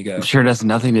 Sorry, amigo. I'm sure it has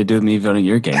nothing to do with me voting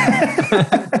your game.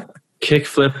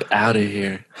 Kickflip out of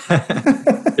here.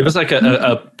 It was like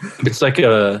it's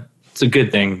a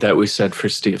good thing that we said for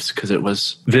Steve's because it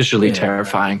was visually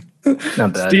terrifying.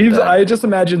 Not bad. Steve's, not bad. I just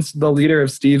imagine the leader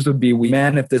of Steve's would be Wee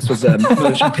Man if this was a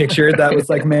motion picture that was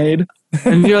like made.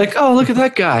 And you're like, oh, look at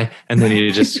that guy. And then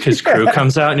his crew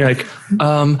comes out and you're like,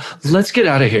 let's get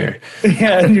out of here.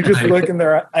 Yeah, and you're just looking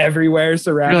there everywhere, You're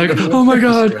surrounded. like, oh my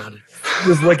God,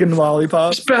 just licking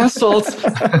lollipops. bath salts.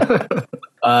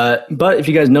 But if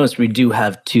you guys notice, we do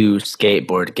have 2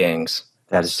 skateboard gangs.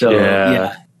 That is So true.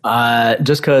 Yeah.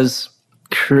 just because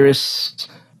Chris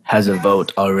has a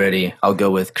vote already, I'll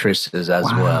go with Chris's as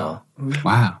well.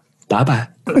 Wow. Bye-bye.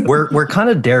 We're kind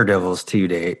of daredevils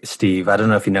too, Steve. I don't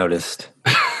know if you noticed.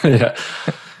 Yeah.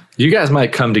 You guys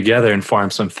might come together and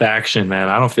form some faction, man.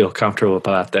 I don't feel comfortable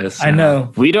about this. I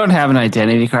know. We don't have an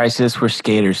identity crisis. We're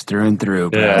skaters through and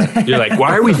through. Bro. Yeah. You're like,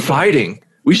 why are we fighting?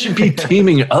 We should be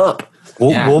teaming up.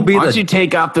 Yeah. We'll be Why don't you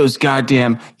take off those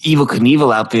goddamn Evil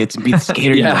Knievel outfits and be the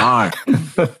skater you are?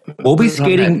 We'll be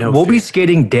skating. no We'll be fear.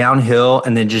 skating downhill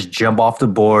and then just jump off the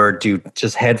board, do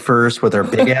just head first with our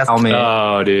big ass helmet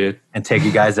Oh, dude. and take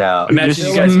you guys out. Imagine Just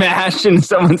you guys smash in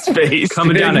someone's face.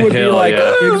 coming down a would hill. be like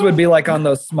Yeah. Biggs would be like on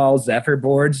those small Zephyr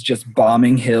boards, just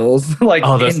bombing hills. Like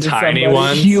Oh, those into tiny somebody.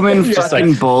 ones? Human Just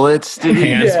fucking like bullets, dude.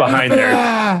 Hands Yeah.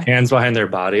 behind their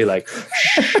body, like,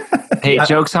 Hey,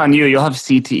 joke's on you. You'll have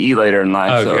CTE later in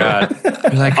life. oh so. God.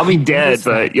 You're like, I'll be dead,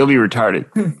 but you'll be retarded.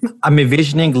 I'm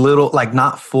envisioning little, like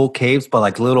not full capes, but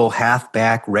like little half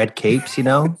back red capes. You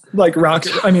know? Like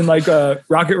Rocket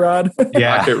Rod.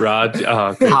 Yeah. Rocket Rod.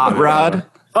 Oh, Hot Rod.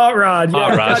 Hot Rod. Yeah.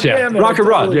 Hot Rod, God yeah. damn it, Rocket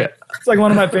Rod, totally- yeah. It's like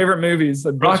one of my favorite movies.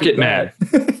 I bet Rocket you Man.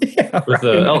 that. Yeah, With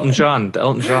the Elton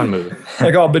John movie.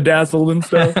 like all bedazzled and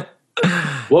stuff.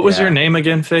 What was your name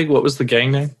again, Fig? What was the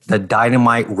gang name? The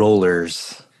Dynamite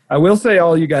Rollers. I will say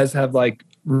all you guys have like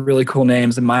really cool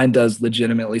names, and mine does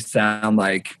legitimately sound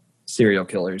like serial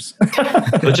killers.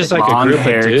 But just like a group of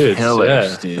Long-haired dudes.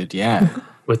 killers, Yeah. dude. Yeah.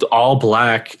 With all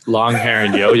black, long hair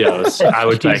and yo-yos. I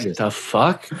would be like, Jesus. the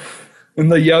fuck?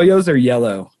 And the yo-yos are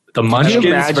yellow. The Can you Munchkins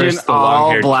imagine versus the all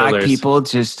long-haired black killers. people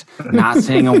just not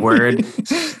saying a word,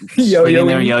 swinging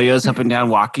their yo-yos up and down,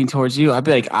 walking towards you? I'd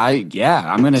be like, I'm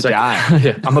gonna It's like, die.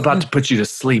 yeah, I'm about to put you to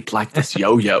sleep like this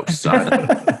yo-yo, son.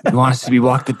 You want us to be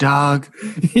walk the dog?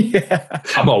 Yeah.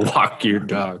 I'm gonna walk your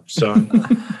dog, son.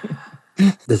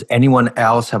 Does anyone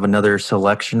else have another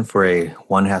selection for a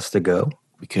one has to go?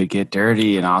 We could get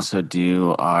dirty and also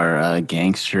do our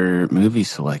gangster movie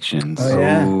selections. Oh,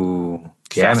 yeah. Ooh.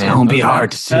 Yeah, That's man. gonna be a Okay. hard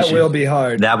That decision. will be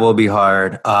hard. That will be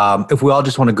hard. If we all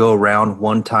just want to go around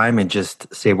one time and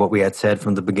just say what we had said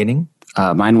from the beginning.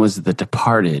 Mine was The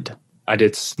Departed. I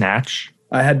did Snatch.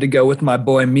 I had to go with my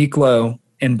boy Miklo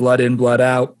in Blood In, Blood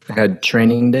Out. I had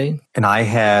Training Day. And I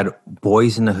had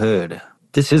Boys in the Hood.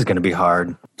 This is going to be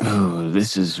hard. Oh,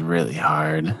 this is really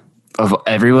hard. Of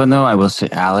everyone, though, I will say,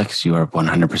 Alex, you are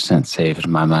 100% safe in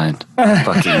my mind.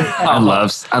 Fucking, I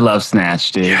love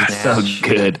Snatch, dude. It's so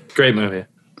good. Great movie.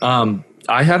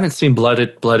 I haven't seen Blood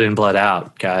In, Blood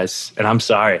Out, guys, and I'm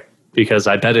sorry because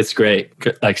I bet it's great.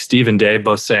 Like Steve and Dave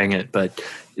both saying it, but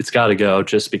it's got to go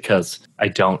just because I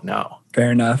don't know.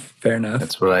 Fair enough. Fair enough.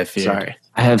 That's what I feared. Sorry.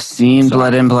 I have seen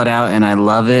Blood In, Blood Out, and I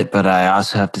love it, but I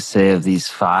also have to say, of these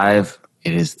 5,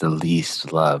 it is the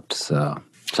least loved. So,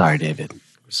 sorry, David.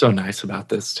 So nice about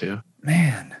this too.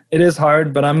 Man, it is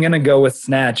hard, but I'm going to go with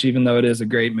Snatch, even though it is a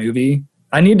great movie.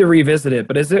 I need to revisit it,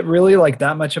 but is it really like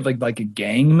that much of like a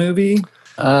gang movie?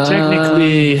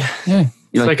 Technically, Yeah.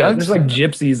 it's like There's like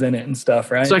gypsies in it and stuff,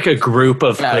 right? it's like a group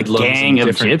of A hoodlums gang and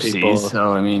of different gypsies. people.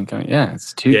 So, I mean, yeah,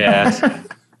 it's 2 Yeah.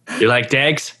 You like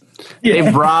Dags? They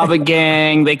rob a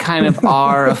gang. They kind of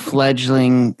are a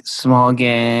fledgling small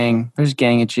gang. There's a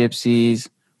gang of gypsies.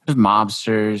 There's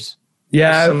mobsters.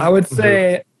 Yeah, Some- I would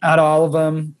say out of all of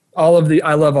them,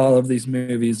 I love all of these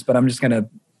movies, but I'm just going to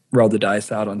roll the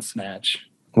dice out on Snatch.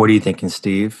 What are you thinking,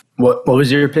 Steve? What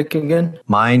was your pick again?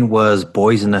 Mine was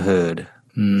Boys in the Hood.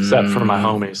 Except for my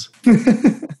homies.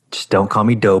 Just don't call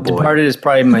me Doughboy. Departed is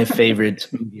probably my favorite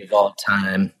movie of all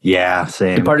time. Yeah,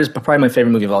 same. Departed is probably my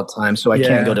favorite movie of all time, so I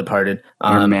can't go Departed.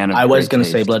 You're a man of I was great going to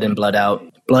say taste. Blood In, Blood Out.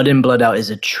 Blood In, Blood Out is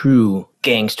a true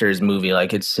gangster's movie.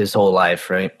 Like, it's his whole life,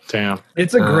 right? Damn.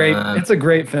 It's a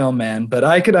great film, man. But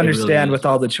I could understand is. with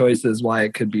all the choices why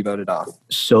it could be voted off.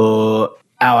 So,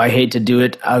 I hate to do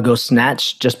it. I'll go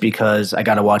Snatch just because I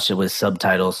got to watch it with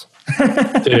subtitles.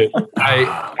 Dude,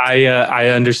 I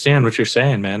understand what you're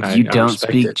saying, man. You I don't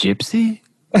respect speak it. gypsy?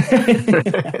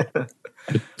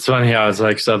 It's funny how it's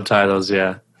like subtitles.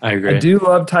 Yeah, I agree. I do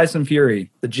love Tyson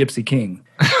Fury, the Gypsy King.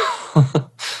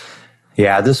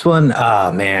 Yeah, this one,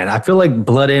 man, I feel like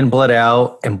Blood In, Blood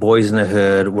Out, and Boys in the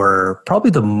Hood were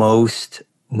probably the most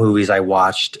movies I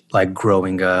watched like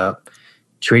growing up.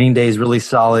 Training Day is really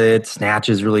solid. Snatch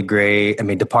is really great. I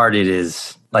mean, Departed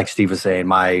is, like Steve was saying,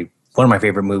 one of my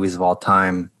favorite movies of all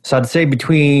time. So I'd say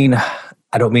between,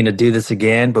 I don't mean to do this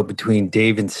again, but between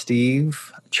Dave and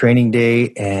Steve, Training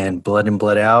Day, and Blood In,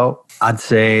 Blood Out, I'd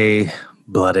say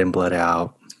Blood In, Blood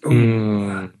Out.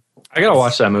 I gotta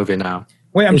watch that movie now.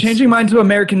 Wait, I'm changing mine to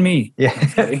American Me. Yeah,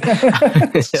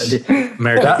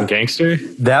 American Gangster.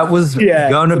 that was Yeah,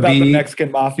 gonna about the be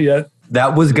Mexican mafia.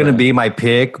 That was going to be my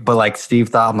pick, but like Steve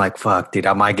thought, I'm like, fuck, dude,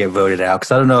 I might get voted out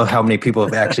because I don't know how many people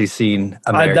have actually seen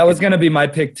American. That was going to be my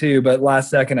pick too, but last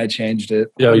second I changed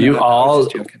it. Yo, you I was all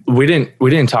just joking. we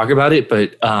didn't talk about it,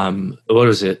 but what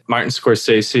was it? Martin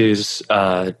Scorsese's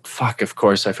fuck, of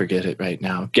course I forget it right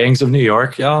now. Gangs of New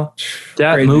York, y'all.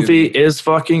 That Great movie is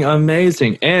fucking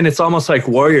amazing. And it's almost like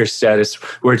Warrior status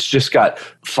where it's just got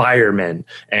firemen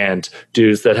and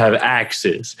dudes that have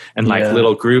axes and like Yeah.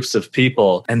 little groups of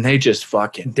people and they just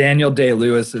fucking Daniel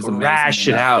Day-Lewis is amazing. rash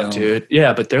in it that out, film. dude.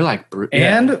 Yeah, but they're like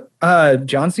And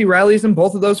John C. Reilly's in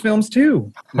both of those films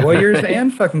too. Warriors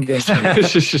and fucking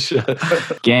Gangsters.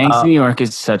 Gangs of New York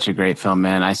is such a great film,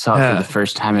 man. I saw it Yeah. for the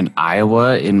first time in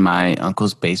Iowa in my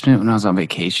uncle's basement when I was on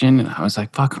vacation. And I was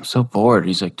like, fuck, I'm so bored.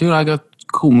 He's like, dude, I got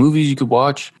cool movies you could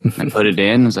watch. I put it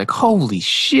in. I was like, holy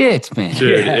shit, man.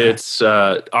 Dude, it's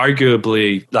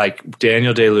arguably like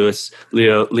Daniel Day-Lewis,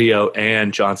 Leo,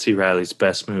 and John C. Reilly's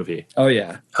best movie. Oh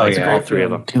yeah. Oh, Like, yeah. all three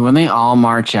of them. Dude, when they all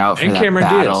march out for And that Cameron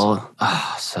Diaz. battle,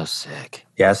 so sick.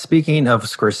 Yeah, speaking of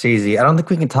Scorsese, I don't think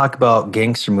we can talk about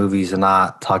gangster movies and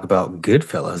not talk about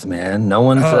Goodfellas, man. No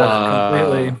one's...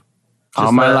 Completely.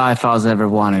 All my life I was ever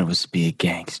wanted was to be a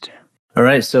gangster. All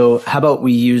right, so how about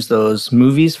we use those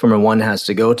movies from our One Has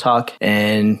to Go talk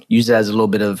and use it as a little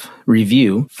bit of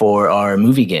review for our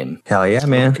movie game. Hell yeah,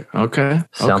 man. Okay.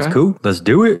 Sounds okay. cool. Let's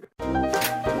do it.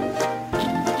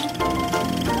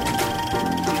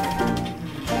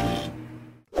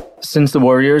 Since the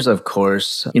Warriors, of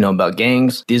course, about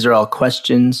gangs, these are all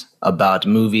questions about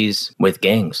movies with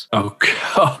gangs. Okay.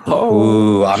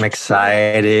 Ooh, I'm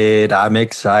excited. I'm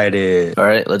excited. All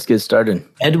right, let's get started.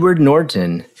 Edward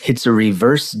Norton hits a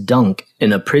reverse dunk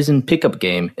in a prison pickup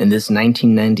game in this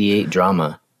 1998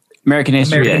 drama. American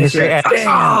History American X. History X.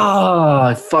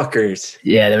 Oh, fuckers.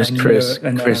 Yeah, that was I knew Chris. it, I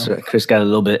know. Chris got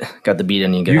the beat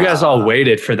on you guys. You guys all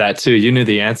waited for that too. You knew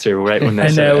the answer right when they I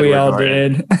said know we Edward all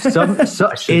Norton.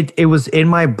 did. It was in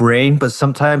my brain, but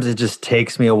sometimes it just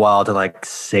takes me a while to like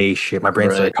say shit. My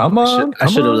brain's Right. like, come on. I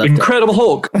should have left that. Incredible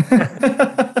Hulk.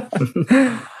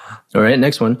 All right,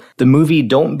 next one. The movie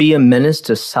Don't Be a Menace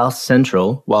to South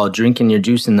Central While Drinking Your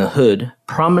Juice in the Hood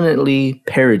prominently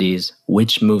parodies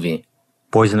which movie?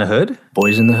 Boys in the Hood?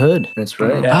 Boys in the Hood. That's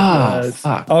right. Yeah, it was.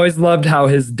 fuck. Always loved how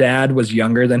his dad was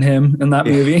younger than him in that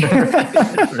movie.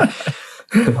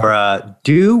 Or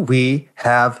do we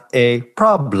have a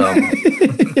problem?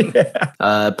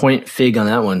 Point Fig on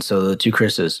that one, so the two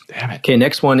Chris's. Damn it. Okay,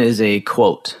 next one is a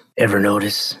quote. Ever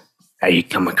notice how you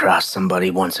come across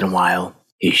somebody once in a while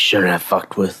you shouldn't have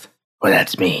fucked with? Well,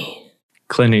 that's me.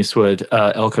 Clint Eastwood,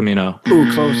 El Camino.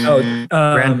 Ooh, close.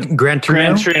 Gran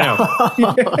Torino? Gran Torino.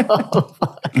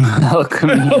 El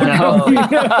Camino.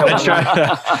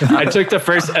 I took the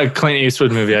first Clint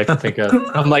Eastwood movie I could think of.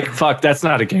 I'm like, fuck, that's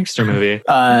not a gangster movie.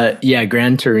 Yeah,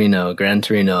 Gran Torino.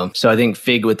 So I think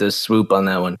Fig with the swoop on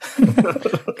that one.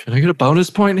 Can I get a bonus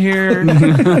point here?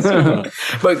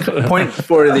 But point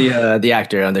for the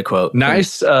actor on the quote.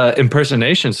 Nice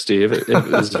impersonation, Steve. It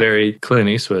was very Clint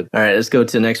Eastwood. All right, let's go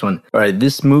to the next one. All right,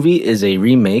 this movie is a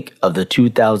remake of the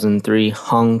 2003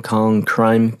 Hong Kong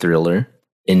crime thriller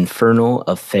Infernal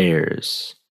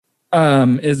Affairs.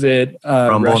 Is it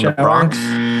Rumble Rush in the Hour? Bronx?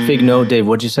 Fig, no. Dave,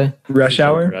 what'd you say? Rush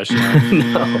Hour? Rush Hour.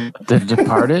 No. The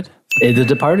Departed? The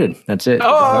Departed. That's it.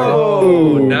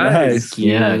 Oh, Ooh, nice.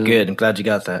 Yeah, good. I'm glad you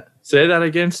got that. Say that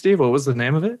again, Steve. What was the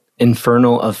name of it?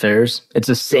 Infernal Affairs. It's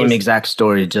the same exact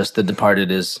story, just The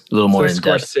Departed is a little more in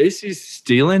depth. Scorsese's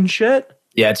stealing shit?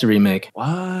 Yeah, it's a remake.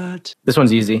 What? This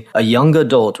one's easy. A young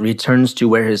adult returns to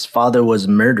where his father was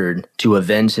murdered to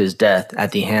avenge his death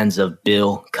at the hands of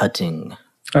Bill Cutting.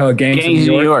 Oh, Gangs of Gangs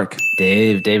of New York.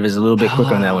 Dave is a little bit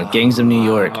quicker on that one. Gangs of New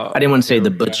York. I didn't want to say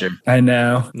The Butcher. I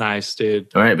know. Nice, dude.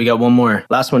 All right, we got one more.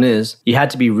 Last one is, you had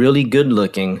to be really good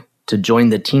looking to join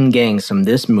the teen gangs from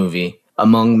this movie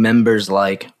among members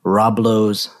like Rob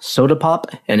Lowe's Soda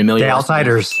Pop and Emilio. The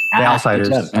Outsiders. The Outsiders.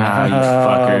 good job. Ah, you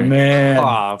Oh, fucker.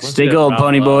 man. Stick old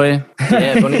Pony Boy.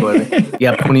 Yeah, Pony Boy. You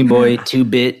got Pony Boy,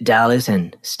 2-Bit, Dallas,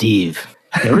 and Steve.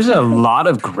 There was a lot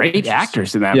of great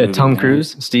actors in that Yeah, movie. Tom man.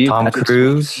 Cruise, Steve, Tom Patrick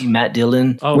Cruise. Swayze, Matt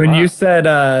Dillon. Oh, When wow. you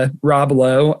said Rob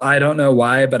Lowe, I don't know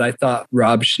why, but I thought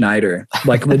Rob Schneider.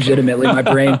 Like, legitimately, my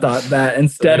brain thought that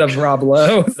instead of Rob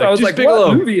Lowe. So I was like, Bigelow.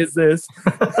 what movie is this?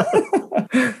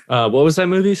 What was that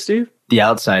movie, Steve? The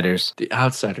Outsiders. The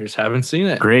Outsiders. Haven't seen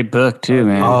it. Great book too,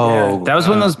 man. Oh, That was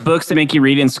one of those books that make you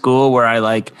read in school where I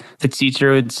like the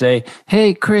teacher would say,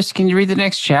 "Hey, Chris, can you read the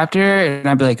next chapter?" And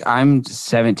I'd be like, "I'm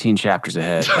 17 chapters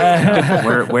ahead.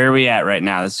 where are we at right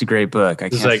now? This is a great book. I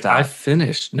It's can't like, I stop."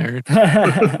 finished,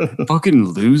 nerd. Fucking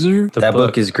loser. that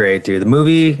book is great, dude. The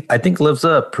movie, I think, lives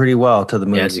up pretty well to the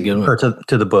movie. Yeah, it's a good one. Or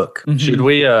to the book. Should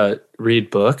we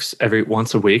read books every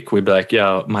once a week? We'd be like,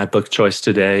 yo, my book choice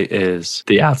today is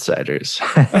The Outsiders.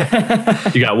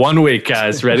 You got 1 week,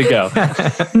 guys. Ready to go.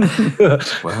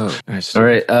 Whoa. Nice. All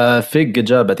right, Fig, good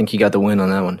job. I think you got the win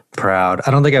on that one. Proud.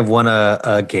 I don't think I've won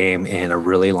a game in a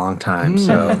really long time.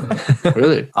 So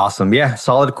Really? awesome. Yeah,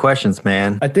 solid questions,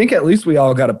 man. I think at least we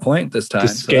all got a point this time. The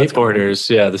so that's cool. skateboarders,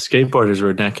 the skateboarders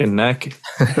were neck and neck.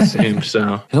 It seemed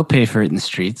so. He'll pay for it in the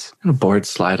streets. A board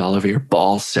slide all over your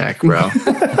ball sack, bro.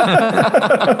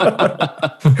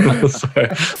 Sorry.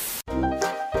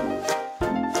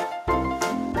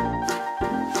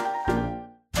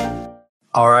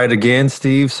 All right, again,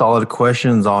 Steve, solid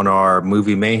questions on our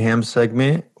movie mayhem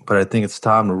segment, but I think it's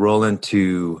time to roll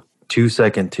into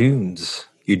 2-second tunes.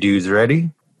 You dudes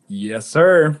ready? Yes,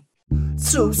 sir.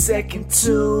 2-second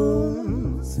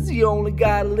tunes. You only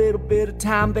got a little bit of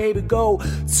time, baby. Go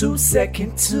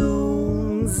 2-second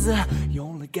tunes. You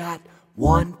only got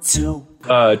 1, 2.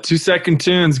 2-second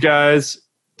tunes, guys.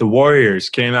 The Warriors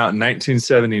came out in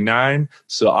 1979,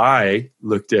 so I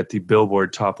looked at the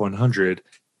Billboard Top 100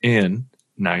 in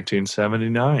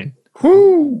 1979.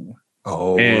 Whoo! And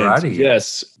Alrighty.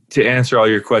 yes, to answer all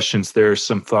your questions, there are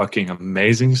some fucking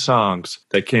amazing songs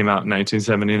that came out in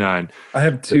 1979. I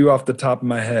have two off the top of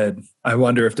my head. I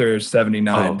wonder if they're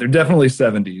 79. Oh. They're definitely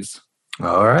 70s.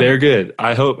 All right. They're good.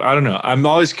 I don't know. I'm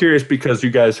always curious because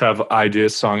you guys have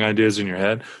ideas, song ideas in your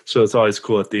head. So it's always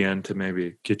cool at the end to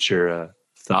maybe get your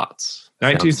thoughts.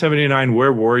 1979,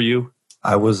 where were you?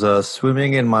 I was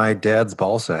swimming in my dad's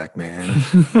ball sack, man.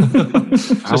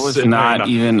 I was sitting there not in a-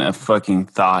 even a fucking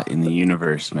thought in the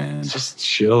universe, man. Just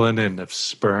chilling in the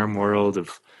sperm world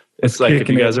of. It's like if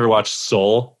kicking you guys it. ever watched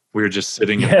Soul, we were just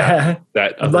sitting in Yeah.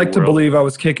 that I'd like to world. believe I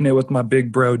was kicking it with my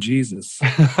big bro, Jesus.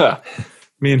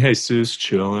 Me and Jesus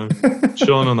chilling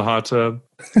on the hot tub.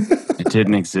 It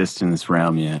didn't exist in this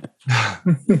realm yet.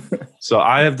 So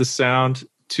I have the sound,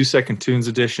 2-second tunes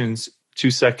editions, 2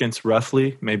 seconds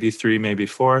roughly, maybe 3, maybe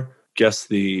 4. Guess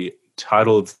the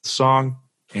title of the song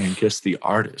and guess the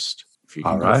artist. If you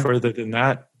can All go right. further than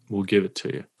that, we'll give it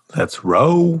to you. Let's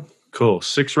roll. Cool.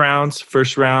 6 rounds.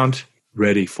 First round,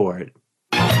 ready for it.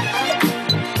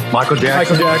 Michael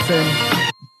Jackson. Michael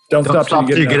Jackson. Don't Don't stop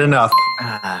till you get enough.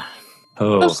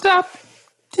 Oh, Stop.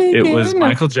 it was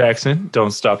Michael Jackson.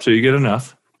 Don't stop till you get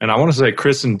enough. And I want to say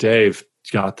Chris and Dave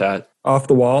got that. Off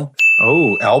the wall.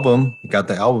 Oh, album. You got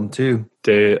the album too.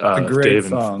 Dave, a great Dave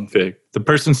song. and Fig. The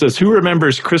person says, "Who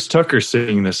remembers Chris Tucker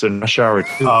singing this in Rush Hour 2?"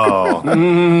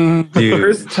 Oh, dude.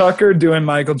 Chris Tucker doing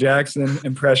Michael Jackson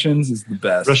impressions is the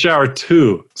best. Rush Hour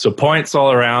 2. So points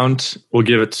all around. We'll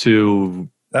give it to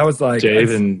That was like Dave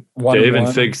that's and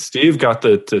 1-1. Fig. Steve got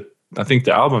the I think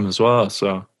the album as well.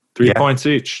 So 3 Yeah. points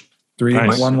each. 3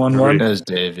 Nice. 1 1 Great. 1. That was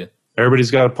Dave. Yeah.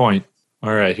 Everybody's got a point.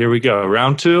 All right, here we go.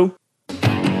 Round 2.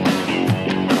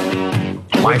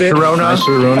 My Sharona.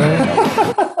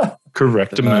 Sharona.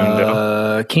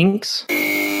 Correctamundo. Kinks.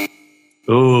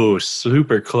 Oh,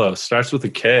 super close. Starts with a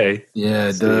K. Yeah,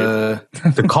 the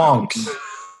The Conks.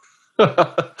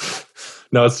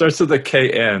 No, it starts with a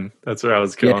KN. That's where I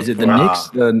was going. is it the for. Knicks?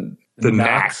 The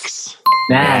Knacks.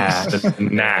 Nax. The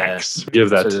Knacks. Give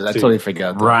that So I to totally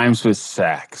forgot. That. Rhymes with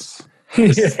sax.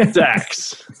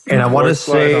 Sax. And I want to Word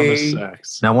slide on the say,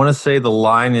 sax. and I want to say the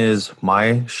line is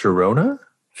my Sharona.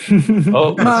 Oh,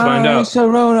 let's find out.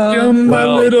 You're my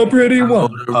Well- little pretty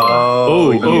one.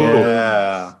 Oh, oh.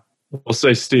 yeah. We'll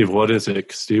say Steve. What is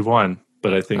it? Steve won,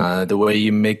 but I think The way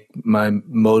you make my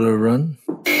motor run.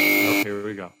 here we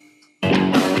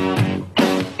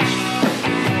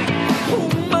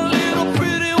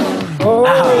Oh,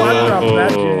 I dropped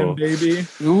that jam, baby.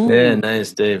 Yeah,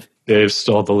 nice, Dave. Dave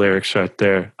stole the lyrics right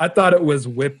there. I thought it was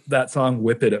that song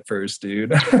Whip It at first, dude.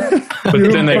 But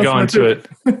then they go into it.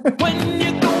 When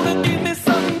you gonna give me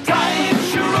some time,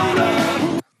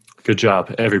 Sharona? Good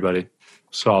job, everybody.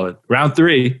 Solid. Round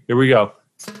 3. Here we go.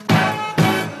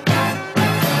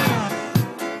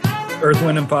 Earth,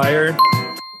 Wind, and Fire.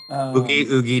 Oogie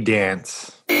Oogie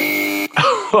Dance.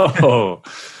 Oh,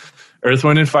 Earth,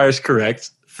 Wind, and Fire is correct.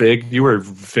 Fig, you were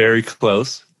very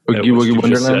close. Boogie at what Woogie you just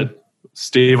Wonderland? said.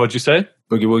 Steve, what'd you say?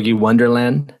 Boogie Woogie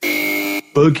Wonderland.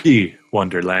 Boogie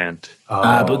Wonderland.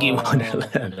 Boogie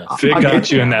Wonderland. Fig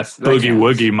got you in that boogie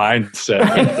woogie mindset.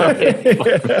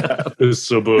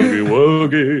 It's a boogie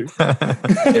woogie. Yeah,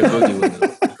 Boogie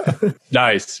Wonderland.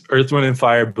 Nice. Earth, Wind, and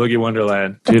Fire, Boogie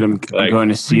Wonderland. Dude, I'm going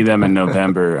to see them in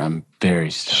November. I'm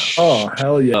very stoked. Oh,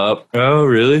 hell yeah. Oh,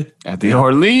 really? At the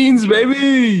Orleans,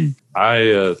 baby.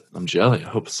 I'm jelly. I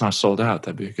hope it's not sold out.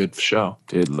 That'd be a good show.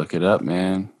 Dude, look it up,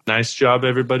 man. Nice job,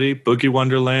 everybody. Boogie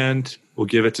Wonderland. We'll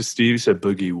give it to Steve. He said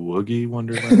Boogie Woogie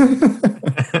Wonderland.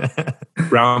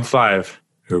 Round 5.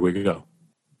 Here we go.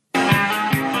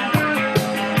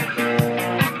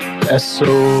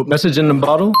 So, Message in the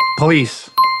Bottle? Police.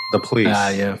 The police.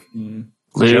 Yeah.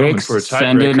 Lyrics, for a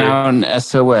send it tiebreaker. out an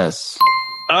SOS.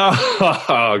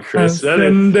 Oh, Chris said it.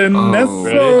 Send an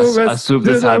Oh, SOS I swooped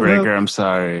the to the tiebreaker. I'm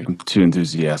sorry. I'm too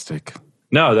enthusiastic.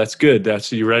 No, that's good.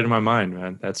 You read in my mind,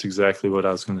 man. That's exactly what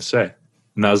I was going to say.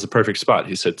 And that was the perfect spot.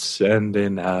 He said,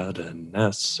 sending out an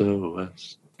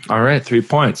SOS. All right, 3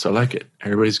 points. I like it.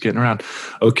 Everybody's getting around.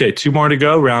 Okay, 2 more to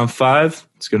go. Round 5.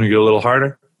 It's going to get a little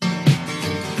harder.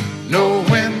 Know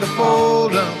when to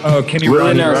fold up. Oh, Kenny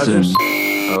Willie Rogers. Nelson.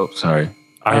 Oh, sorry.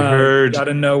 I heard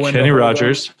Gotta know when Kenny to hold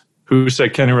Rogers. Who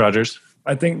said Kenny Rogers?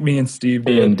 I think me and Steve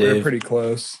Me and did. We're Dave. pretty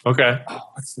close. Okay. Oh,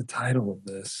 what's the title of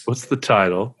this? What's the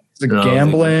title? The No,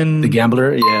 Gambling. The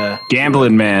Gambler? Yeah.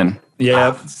 Gambling Man.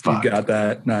 Yeah, Ah, Steve fuck. got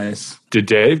that. Nice. Did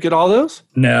Dave get all those?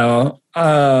 No,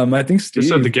 I think You Steve.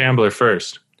 said the Gambler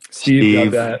first. Steve got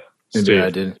Steve. that. Maybe Steve. I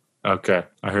did. Okay,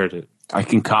 I heard it. I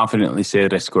can confidently say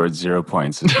that I scored 0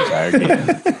 points this entire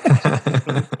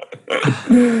game.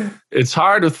 It's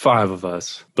hard with 5 of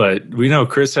us, but we know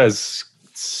Chris has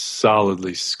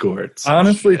solidly scored. I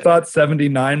honestly thought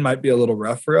 79 might be a little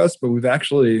rough for us, but we've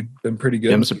actually been pretty good.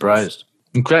 Yeah, I'm with these. surprised.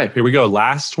 Okay, here we go.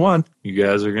 Last one. You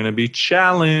guys are going to be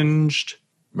challenged.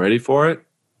 Ready for it?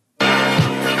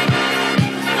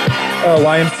 Oh,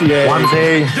 YMCA.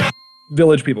 YMCA.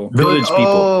 Village People. Village People.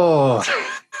 Oh,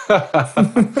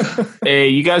 Hey,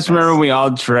 you guys remember when we all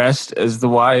dressed as the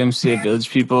YMCA Village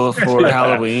People for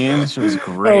Halloween? It was That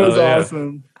great. was yeah.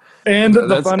 awesome. And the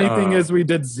That's- funny thing is, we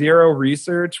did zero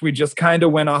research. We just kind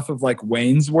of went off of like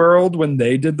Wayne's World when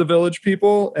they did the Village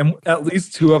People, and at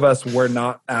least 2 of us were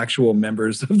not actual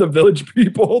members of the Village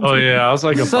People. Oh, yeah. I was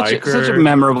like a Such biker. a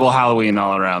memorable Halloween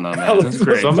all around, though, man. That's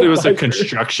great. Somebody was a Biker.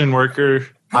 construction worker.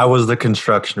 I was the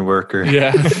construction worker.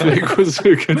 Yeah, Vic was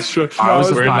a construction. I was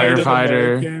a We're in there. Native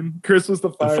firefighter. American. Chris was the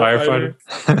The firefighter.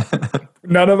 firefighter.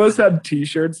 None of us had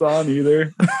T-shirts on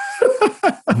either.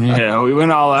 Yeah, we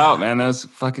went all out, man. That was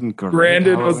fucking great.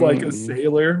 Brandon was like a Halloween, dude.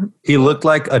 sailor. He looked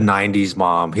like a 90s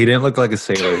mom. He didn't look like a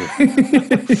sailor.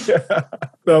 Yeah,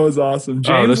 that was awesome.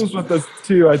 James this- was with us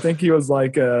too. I think he was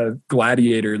like a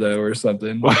gladiator though, or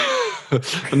something.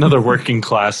 Another working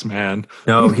class man.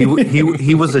 No, he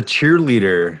was a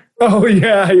cheerleader, Oh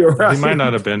yeah, you're right. He might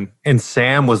not have been. and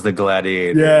Sam was the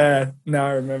gladiator. Yeah, now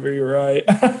I remember. You're right.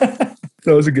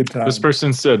 That was a good time. This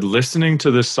person said listening to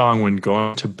this song when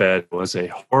going to bed was a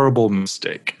horrible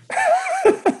mistake.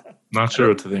 Not sure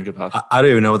what to think about that. I don't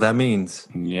even know what that means.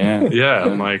 Yeah. Yeah,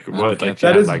 I'm like, what? Like,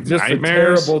 That you is had, like just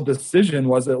nightmares? a terrible decision.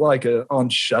 Was it like on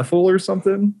shuffle or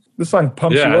something? This song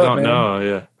pumps Yeah, you I up, don't man. know.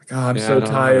 Yeah, God, I'm Yeah, I so don't know.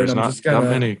 tired. There's I'm not, just not gonna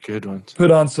many good ones. put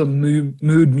on some mood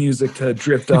music to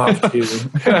drift off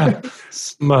to.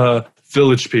 Some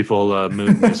Village People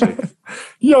mood music.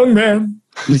 Young man.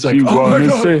 He's like, You oh my wanna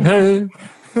God. say hey?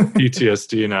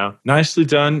 PTSD now. Nicely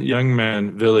done, young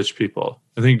man, Village People.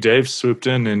 I think Dave swooped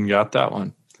in and got that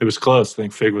one. It was close. I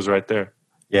think Fig was right there.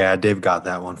 Yeah, Dave got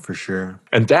that one for sure.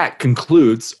 And that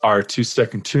concludes our 2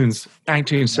 Second Tunes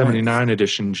 1979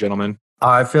 edition, gentlemen. All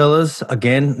right, fellas.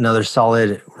 Again, another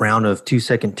solid round of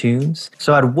 2-second tunes.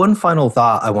 So I had one final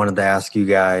thought I wanted to ask you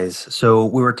guys. So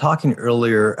we were talking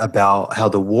earlier about how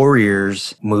the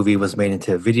Warriors movie was made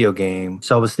into a video game.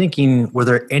 So I was thinking, were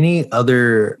there any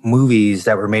other movies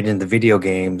that were made into video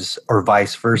games or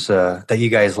vice versa that you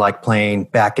guys like playing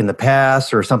back in the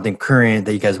past or something current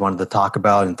that you guys wanted to talk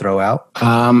about and throw out?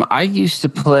 I used to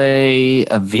play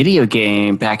a video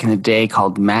game back in the day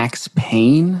called Max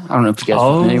Payne. I don't know if you guys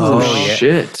are familiar with Oh, that.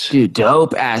 shit. Dude,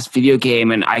 dope ass video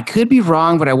game. And I could be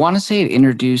wrong, but I want to say it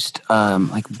introduced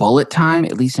like bullet time,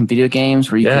 at least in video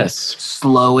games, where you can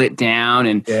slow it down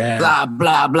and blah,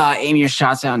 blah, blah, aim your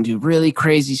shots out and do really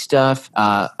crazy stuff.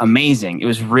 Amazing. It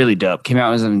was really dope. Came out when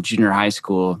I was in junior high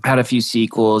school, had a few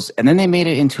sequels, and then they made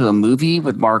it into a movie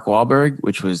with Mark Wahlberg,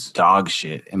 which was dog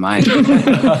shit in my opinion.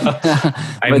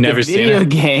 I've never seen it. Video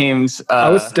games. I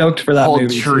was stoked for that hold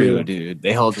movie true, too. dude.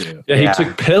 They hold true. Yeah, he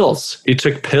took pills. He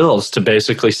took pills to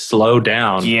basically slow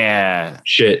down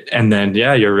shit. And then,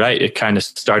 you're right. It kind of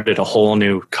started a whole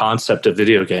new concept of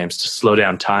video games to slow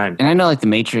down time. And I know like the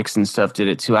Matrix and stuff did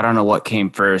it too. I don't know what came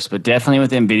first, but definitely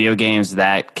within video games,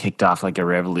 that kicked off like a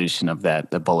revolution of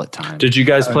the bullet time. Did you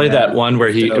guys play that one where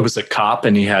it was a cop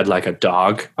and he had like a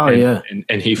dog?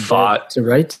 And he fought. Dead to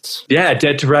Rights? Yeah,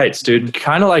 Dead to Rights, dude.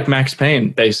 Kind of like Max Payne,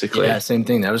 basically. Yeah, same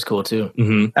thing. That was cool too.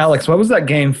 Mm-hmm. Alex, what was that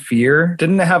game, Fear?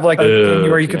 Didn't it have like a thing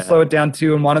where you could slow it down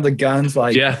too, and one of the guns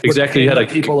like exactly. You had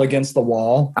like people against the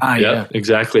wall?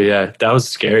 Exactly. Yeah, that was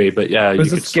scary, but it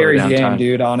was a scary game,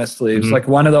 dude. Honestly, it was like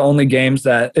one of the only games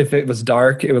that if it was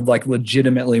dark, it would like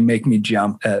legitimately make me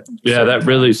jump at. Yeah, that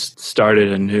really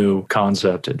started a new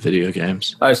concept in video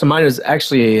games. All right, so mine is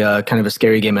actually kind of a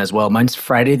scary game as well. Mine's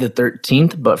Friday the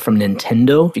 13th, but from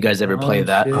Nintendo. If you guys ever play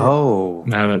that, Oh,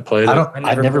 I haven't played it.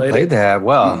 I've never played that.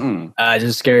 Well, it's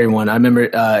a scary one. I remember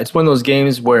it's one of those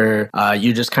games where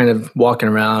you're just kind of walking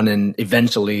around and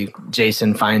eventually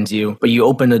Jason finds you, but you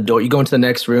open the door, you go into the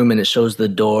next room and it shows the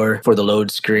door for the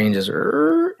load screen just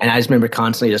and I just remember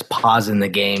constantly just pausing the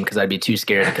game because I'd be too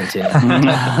scared to continue.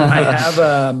 I have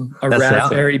a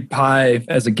Raspberry Pi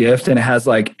as a gift, and it has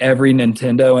like every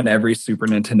Nintendo and every Super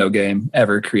Nintendo game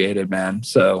ever created, man.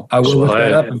 So I will look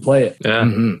that up and play it. Yeah.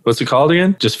 What's it called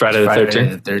again? Just Friday the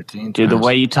 13th? Dude, the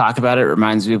way you talk about it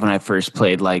reminds me of when I first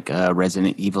played like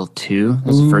Resident Evil 2. It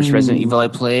was the first Resident Evil I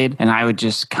played. And I would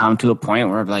just come to a point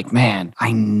where I'd be like, man,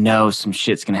 I know some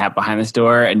shit's going to happen behind this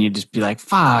door. And you'd just be like,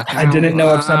 fuck. I didn't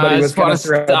know if somebody was going to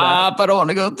throw stop. I don't want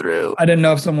to go through. I didn't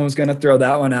know if someone was going to throw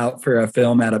that one out for a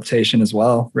film adaptation as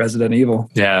well. Resident Evil.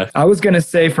 Yeah. I was going to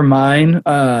say for mine,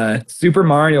 Super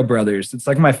Mario Brothers. It's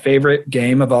like my favorite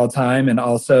game of all time. And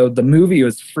also the movie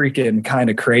was freaking kind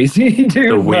of crazy,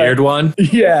 dude. The weird one?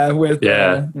 Yeah. With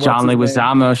John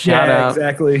Leguizamo. Shout out.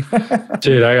 Exactly.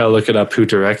 Dude, I got to look it up who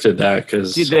directed that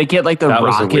because they get like the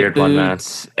rocket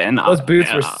boots. And those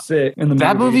boots were sick in the movie.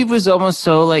 That movie was almost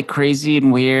so like crazy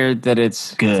and weird that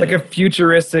it's good. It's like a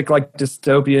futuristic, like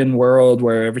dystopian world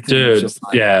where everything is just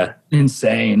like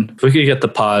insane. If we could get the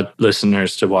pod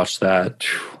listeners to watch that.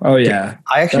 Oh yeah.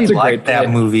 I actually liked that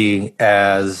movie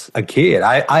as a kid.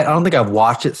 I don't think I've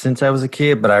watched it since I was a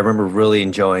kid, but I remember really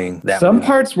enjoying that. Some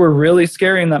parts were really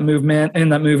scary in that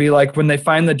movie, like when they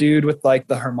find the dude with like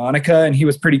the harmonica, and he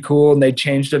was pretty cool, and they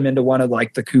changed him into one of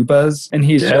like the Koopas, and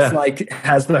he's just like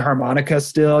has the harmonica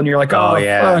still, and you're like, oh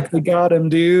fuck, they got him,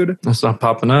 dude. That's not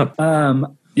popping up.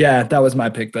 Yeah, that was my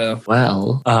pick, though.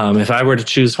 Well, if I were to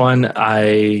choose one,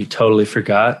 I totally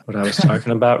forgot what I was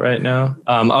talking about right now.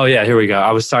 Here we go.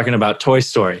 I was talking about Toy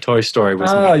Story. Toy Story was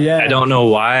I don't know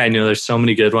why. I know there's so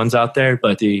many good ones out there,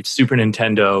 but the Super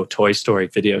Nintendo Toy Story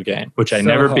video game, which I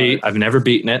never beat. I've never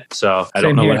beaten it, so I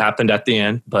don't know what happened at the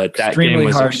end, but that game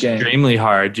was extremely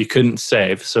hard. You couldn't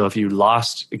save, so if you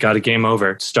lost, it got a game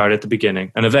over, start at the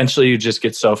beginning, and eventually you just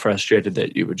get so frustrated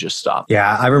that you would just stop.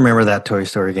 Yeah, I remember that Toy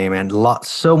Story game, and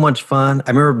so much fun. I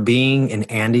remember being in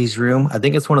Andy's room. I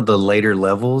think it's one of the later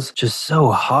levels. Just so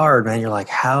hard, man. You're like,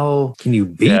 how can you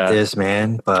beat this,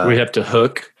 man? But we have to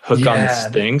hook on these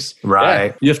things. Right.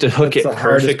 Yeah. You have to hook it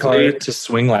perfectly to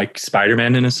swing like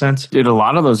Spider-Man in a sense. Dude, a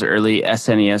lot of those early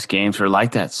SNES games were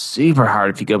like that. Super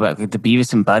hard. If you go back, like the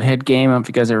Beavis and Butthead game, I don't know if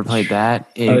you guys ever played that.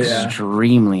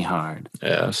 Extremely hard.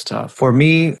 Yeah, it's tough. For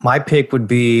me, my pick would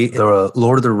be the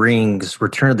Lord of the Rings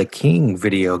Return of the King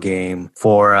video game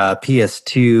for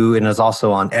PS2, and it was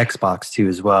also on Xbox too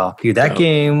as well. Dude, that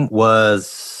game was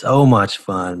so much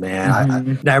fun,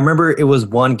 man. I remember it was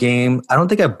one game. I don't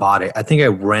think I bought it. I think I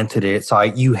rented it. So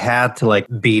you had to like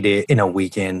beat it in a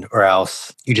weekend or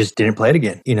else you just didn't play it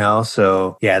again, you know?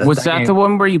 So yeah. Was that the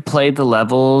one where you played the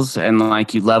levels and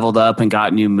like you leveled up and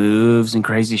got new moves and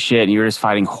crazy shit and you were just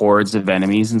fighting hordes of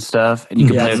enemies and stuff? And you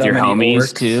could play with your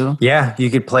homies too? Yeah, you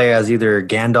could play as either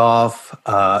Gandalf,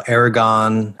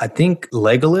 Aragorn, I think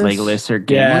Legolas or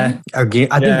Gimli? I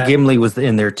think Gimli was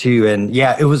in there too. And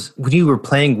yeah, it was when you were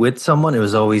playing with someone, it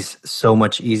was always so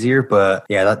much easier. But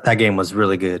yeah, that game was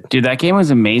really good. Dude, that game was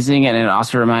amazing. And it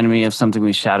also reminded me of something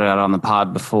we shouted out on the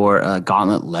pod before,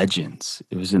 Gauntlet Legends.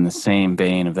 It was in the same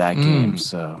vein of that game.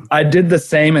 So I did the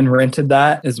same and rented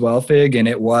that as well, Fig, and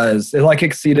it like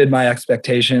exceeded my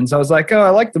expectations. I was like, oh, I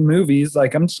like the movies.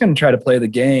 Like, I'm just going to try to play the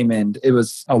game, and it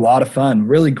was a lot of fun.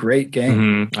 Really great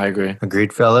game. I agree.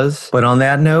 Agreed, fellas. But on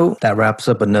that note, that wraps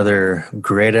up another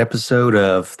great episode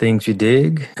of Things You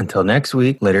Dig. Until next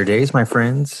week, later days, my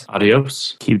friends.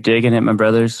 Adios. keep digging it, my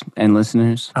brothers and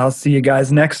listeners. I'll see you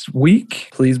guys next week.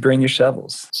 Please bring your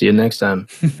shovels. See you next time.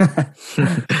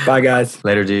 Bye, guys.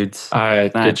 Later, dudes. All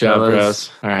right. Night, Good job, fellas.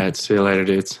 bros. All right. See you later,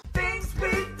 dudes.